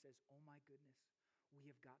power and says, oh my goodness, we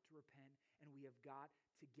have got to repent and we have got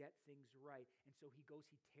to get things right. And so he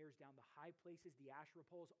tears down the high places, the Asherah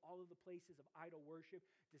poles, all of the places of idol worship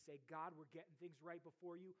to say, God, we're getting things right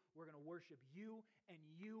before you. We're going to worship you and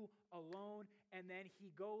you alone. And then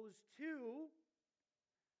he goes to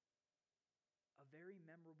a very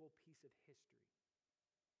memorable piece of history.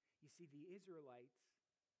 You see, the Israelites,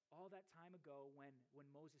 all that time ago when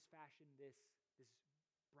Moses fashioned this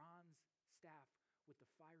bronze staff with the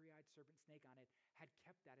fiery-eyed serpent snake on it, had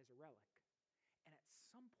kept that as a relic. And at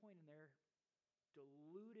some point in their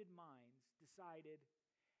deluded minds decided,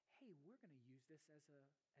 hey, we're going to use this as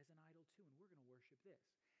an idol too, and we're going to worship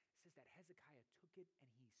this. It says that Hezekiah took it and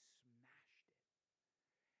he smashed it.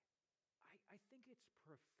 I think it's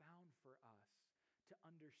profound for us to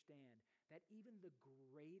understand that even the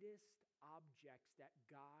greatest objects that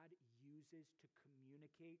God uses to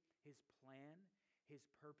communicate his plan, his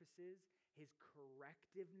purposes, his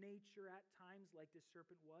corrective nature at times, like this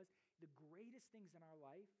serpent was, the greatest things in our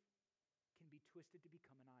life can be twisted to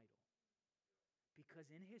become an idol. Because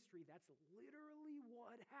in history, that's literally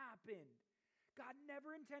what happened. God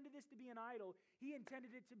never intended this to be an idol. He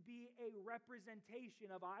intended it to be a representation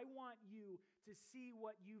of, I want you to see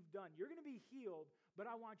what you've done. You're going to be healed, but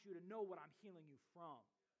I want you to know what I'm healing you from.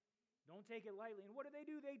 Don't take it lightly. And what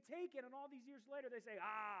do? They take it, and all these years later, they say,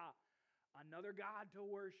 another God to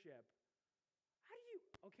worship. How do you,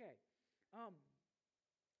 okay.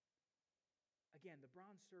 Again, the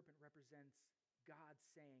bronze serpent represents God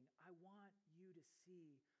saying, I want you to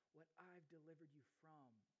see what I've delivered you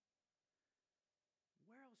from.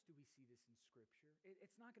 Where else do we see this in Scripture?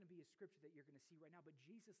 It's not going to be a scripture that you're going to see right now, but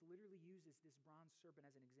Jesus literally uses this bronze serpent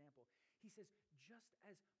as an example. He says, just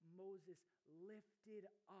as Moses lifted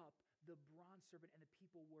up the bronze serpent and the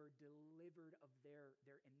people were delivered of their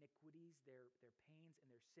iniquities, their pains,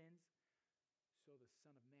 and their sins, so the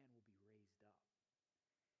Son of Man will be raised up.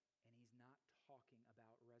 And he's not talking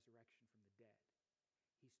about resurrection from the dead.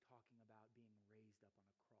 He's talking about being raised up on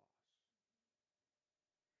a cross.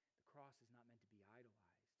 The cross is not meant to be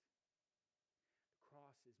idolized. The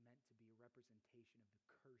cross is meant to be a representation of the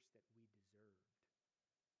curse that we deserved,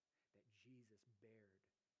 that Jesus bared in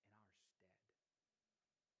our stead.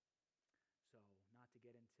 So, not to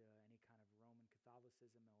get into any kind of Roman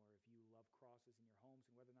Catholicism, or if you love crosses in your homes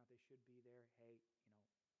and whether or not they should be there, hey,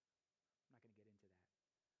 I'm not going to get into that.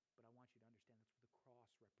 But I want you to understand that's what the cross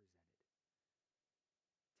represented.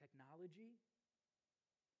 Technology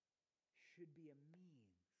should be a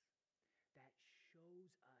means that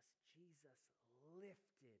shows us Jesus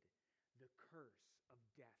lifted the curse of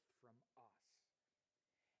death from us.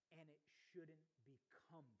 And it shouldn't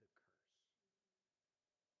become the curse.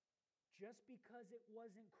 Just because it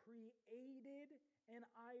wasn't created an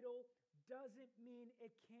idol doesn't mean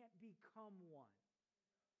it can't become one.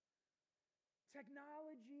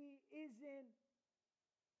 Technology isn't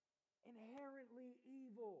inherently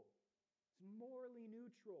evil. It's morally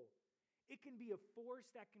neutral. It can be a force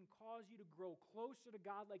that can cause you to grow closer to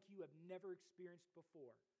God like you have never experienced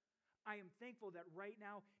before. I am thankful that right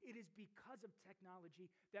now it is because of technology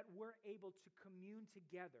that we're able to commune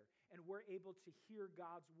together and we're able to hear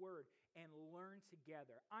God's word and learn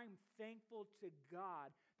together. I'm thankful to God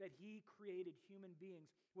that He created human beings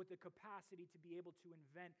with the capacity to be able to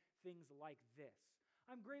invent things like this.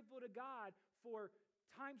 I'm grateful to God for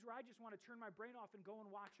times where I just want to turn my brain off and go and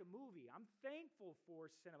watch a movie. I'm thankful for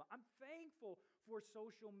cinema. I'm thankful for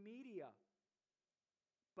social media.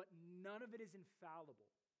 But none of it is infallible.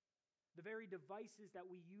 The very devices that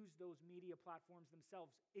we use those media platforms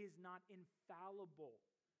themselves is not infallible.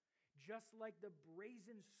 Just like the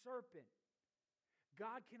brazen serpent,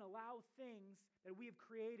 God can allow things that we have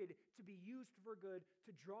created to be used for good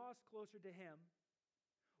to draw us closer to Him,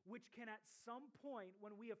 which can at some point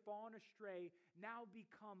when we have fallen astray now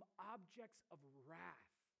become objects of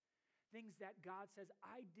wrath. Things that God says,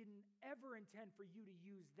 I didn't ever intend for you to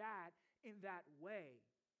use that in that way.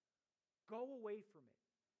 Go away from it.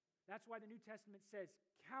 That's why the New Testament says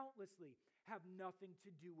countlessly, have nothing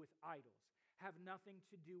to do with idols. Have nothing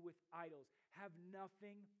to do with idols. Have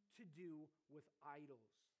nothing to do with idols.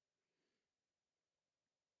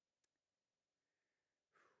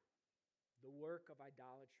 The work of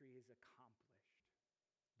idolatry is accomplished.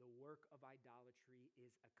 The work of idolatry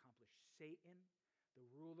is accomplished. Satan, the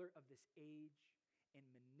ruler of this age, in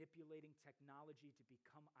manipulating technology to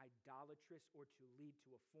become idolatrous or to lead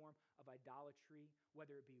to a form of idolatry,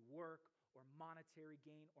 whether it be work or monetary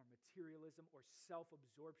gain or materialism or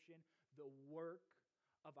self-absorption, the work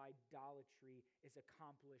of idolatry is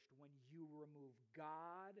accomplished when you remove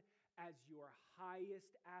God as your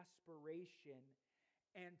highest aspiration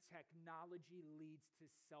and technology leads to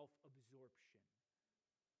self-absorption.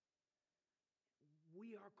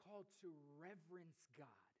 We are called to reverence God.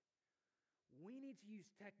 We need to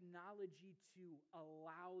use technology to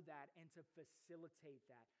allow that and to facilitate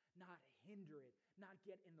that, not hinder it, not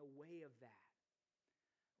get in the way of that.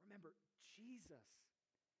 Remember, Jesus,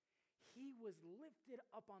 He was lifted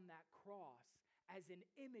up on that cross as an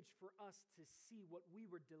image for us to see what we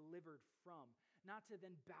were delivered from, not to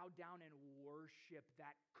then bow down and worship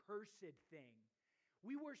that cursed thing.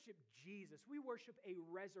 We worship Jesus. We worship a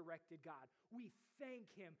resurrected God. We thank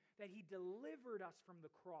Him that He delivered us from the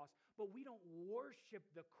cross, but we don't worship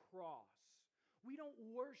the cross. We don't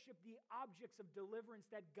worship the objects of deliverance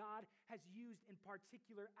that God has used in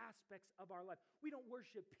particular aspects of our life. We don't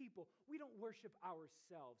worship people. We don't worship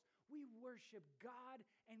ourselves. We worship God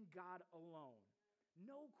and God alone.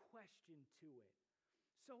 No question to it.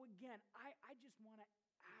 So again, I just want to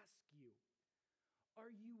ask you, are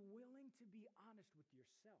you willing to be honest with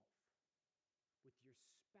yourself, with your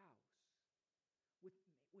spouse,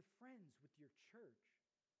 with friends, with your church?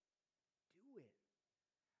 Do it.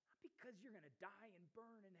 Not because you're going to die and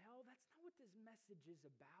burn in hell. That's not what this message is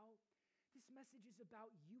about. This message is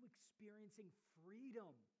about you experiencing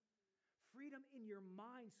freedom. Freedom in your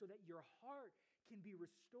mind so that your heart can be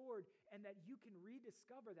restored and that you can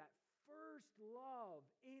rediscover that first love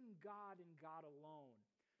in God and God alone.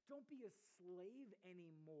 Don't be a slave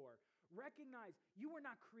anymore. Recognize you were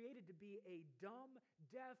not created to be a dumb,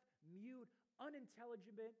 deaf, mute,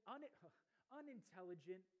 unintelligent,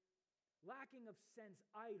 lacking of sense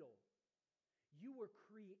idol. You were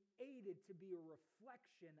created to be a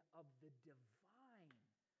reflection of the divine.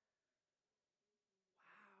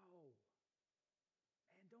 Wow.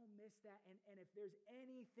 Man, don't miss that. And if there's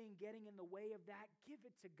anything getting in the way of that, give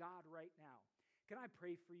it to God right now. Can I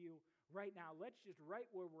pray for you right now? Let's just right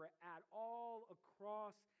where we're at, all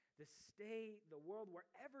across the state, the world,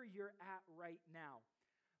 wherever you're at right now.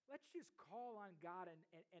 Let's just call on God and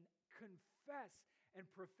confess and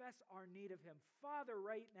profess our need of Him. Father,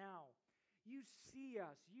 right now, you see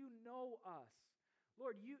us. You know us.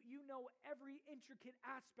 Lord, you know every intricate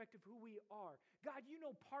aspect of who we are. God, you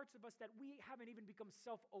know parts of us that we haven't even become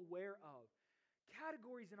self-aware of.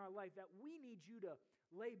 Categories in our life that we need you to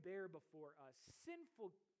lay bare before us.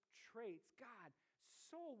 Sinful traits, God,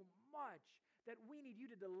 so much that we need you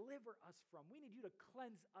to deliver us from. We need you to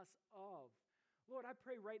cleanse us of. Lord, I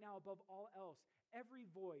pray right now above all else, every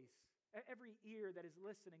voice, every ear that is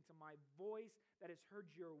listening to my voice, that has heard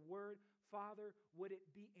your word, Father, would it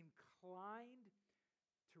be inclined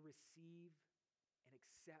to receive and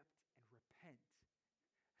accept and repent?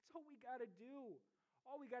 That's all we got to do.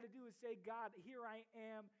 All we got to do is say, God, here I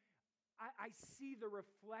am. I see the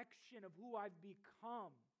reflection of who I've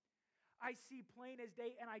become. I see plain as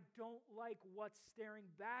day, and I don't like what's staring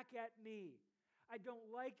back at me. I don't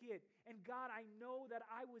like it. And God, I know that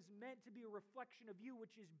I was meant to be a reflection of you,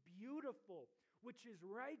 which is beautiful, which is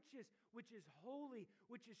righteous, which is holy,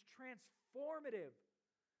 which is transformative.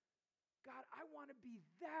 God, I want to be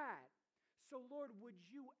that. So, Lord, would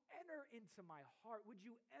you enter into my heart? Would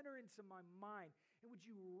you enter into my mind? And would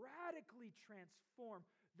you radically transform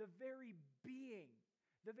the very being,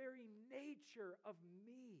 the very nature of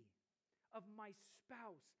me, of my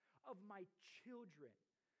spouse, of my children?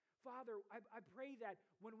 Father, I pray that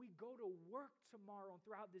when we go to work tomorrow and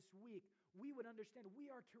throughout this week, we would understand we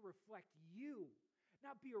are to reflect you,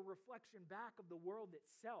 not be a reflection back of the world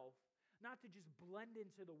itself, not to just blend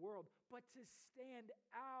into the world, but to stand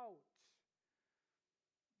out.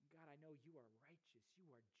 God, I know you are righteous,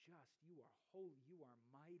 you are just, you are holy, you are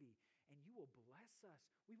mighty, and you will bless us.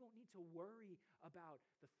 We won't need to worry about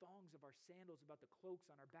the thongs of our sandals, about the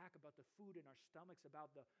cloaks on our back, about the food in our stomachs,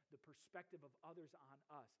 about the perspective of others on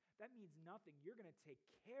us. That means nothing. You're going to take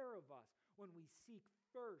care of us when we seek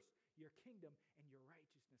first your kingdom and your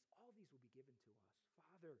righteousness. All these will be given to us.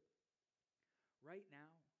 Father, right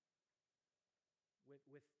now,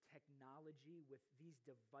 with technology, with these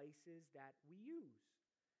devices that we use,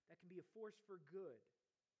 that can be a force for good,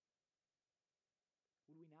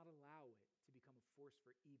 would we not allow it to become a force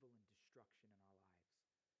for evil and destruction in our lives?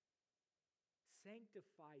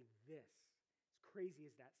 Sanctify this. As crazy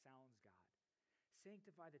as that sounds, God.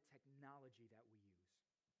 Sanctify the technology that we use.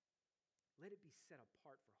 Let it be set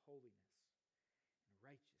apart for holiness and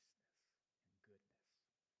righteousness and goodness.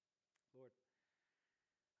 Lord,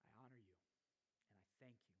 I honor you and I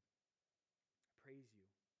thank you. I praise you.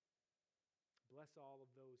 Bless all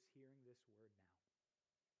of those hearing this word now.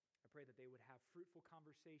 I pray that they would have fruitful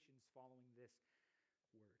conversations following this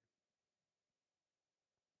word.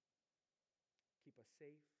 Keep us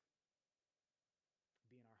safe.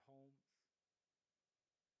 Be in our homes.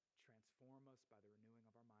 Transform us by the renewing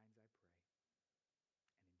of our minds, I pray.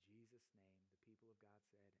 And in Jesus' name, the people of God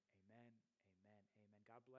said,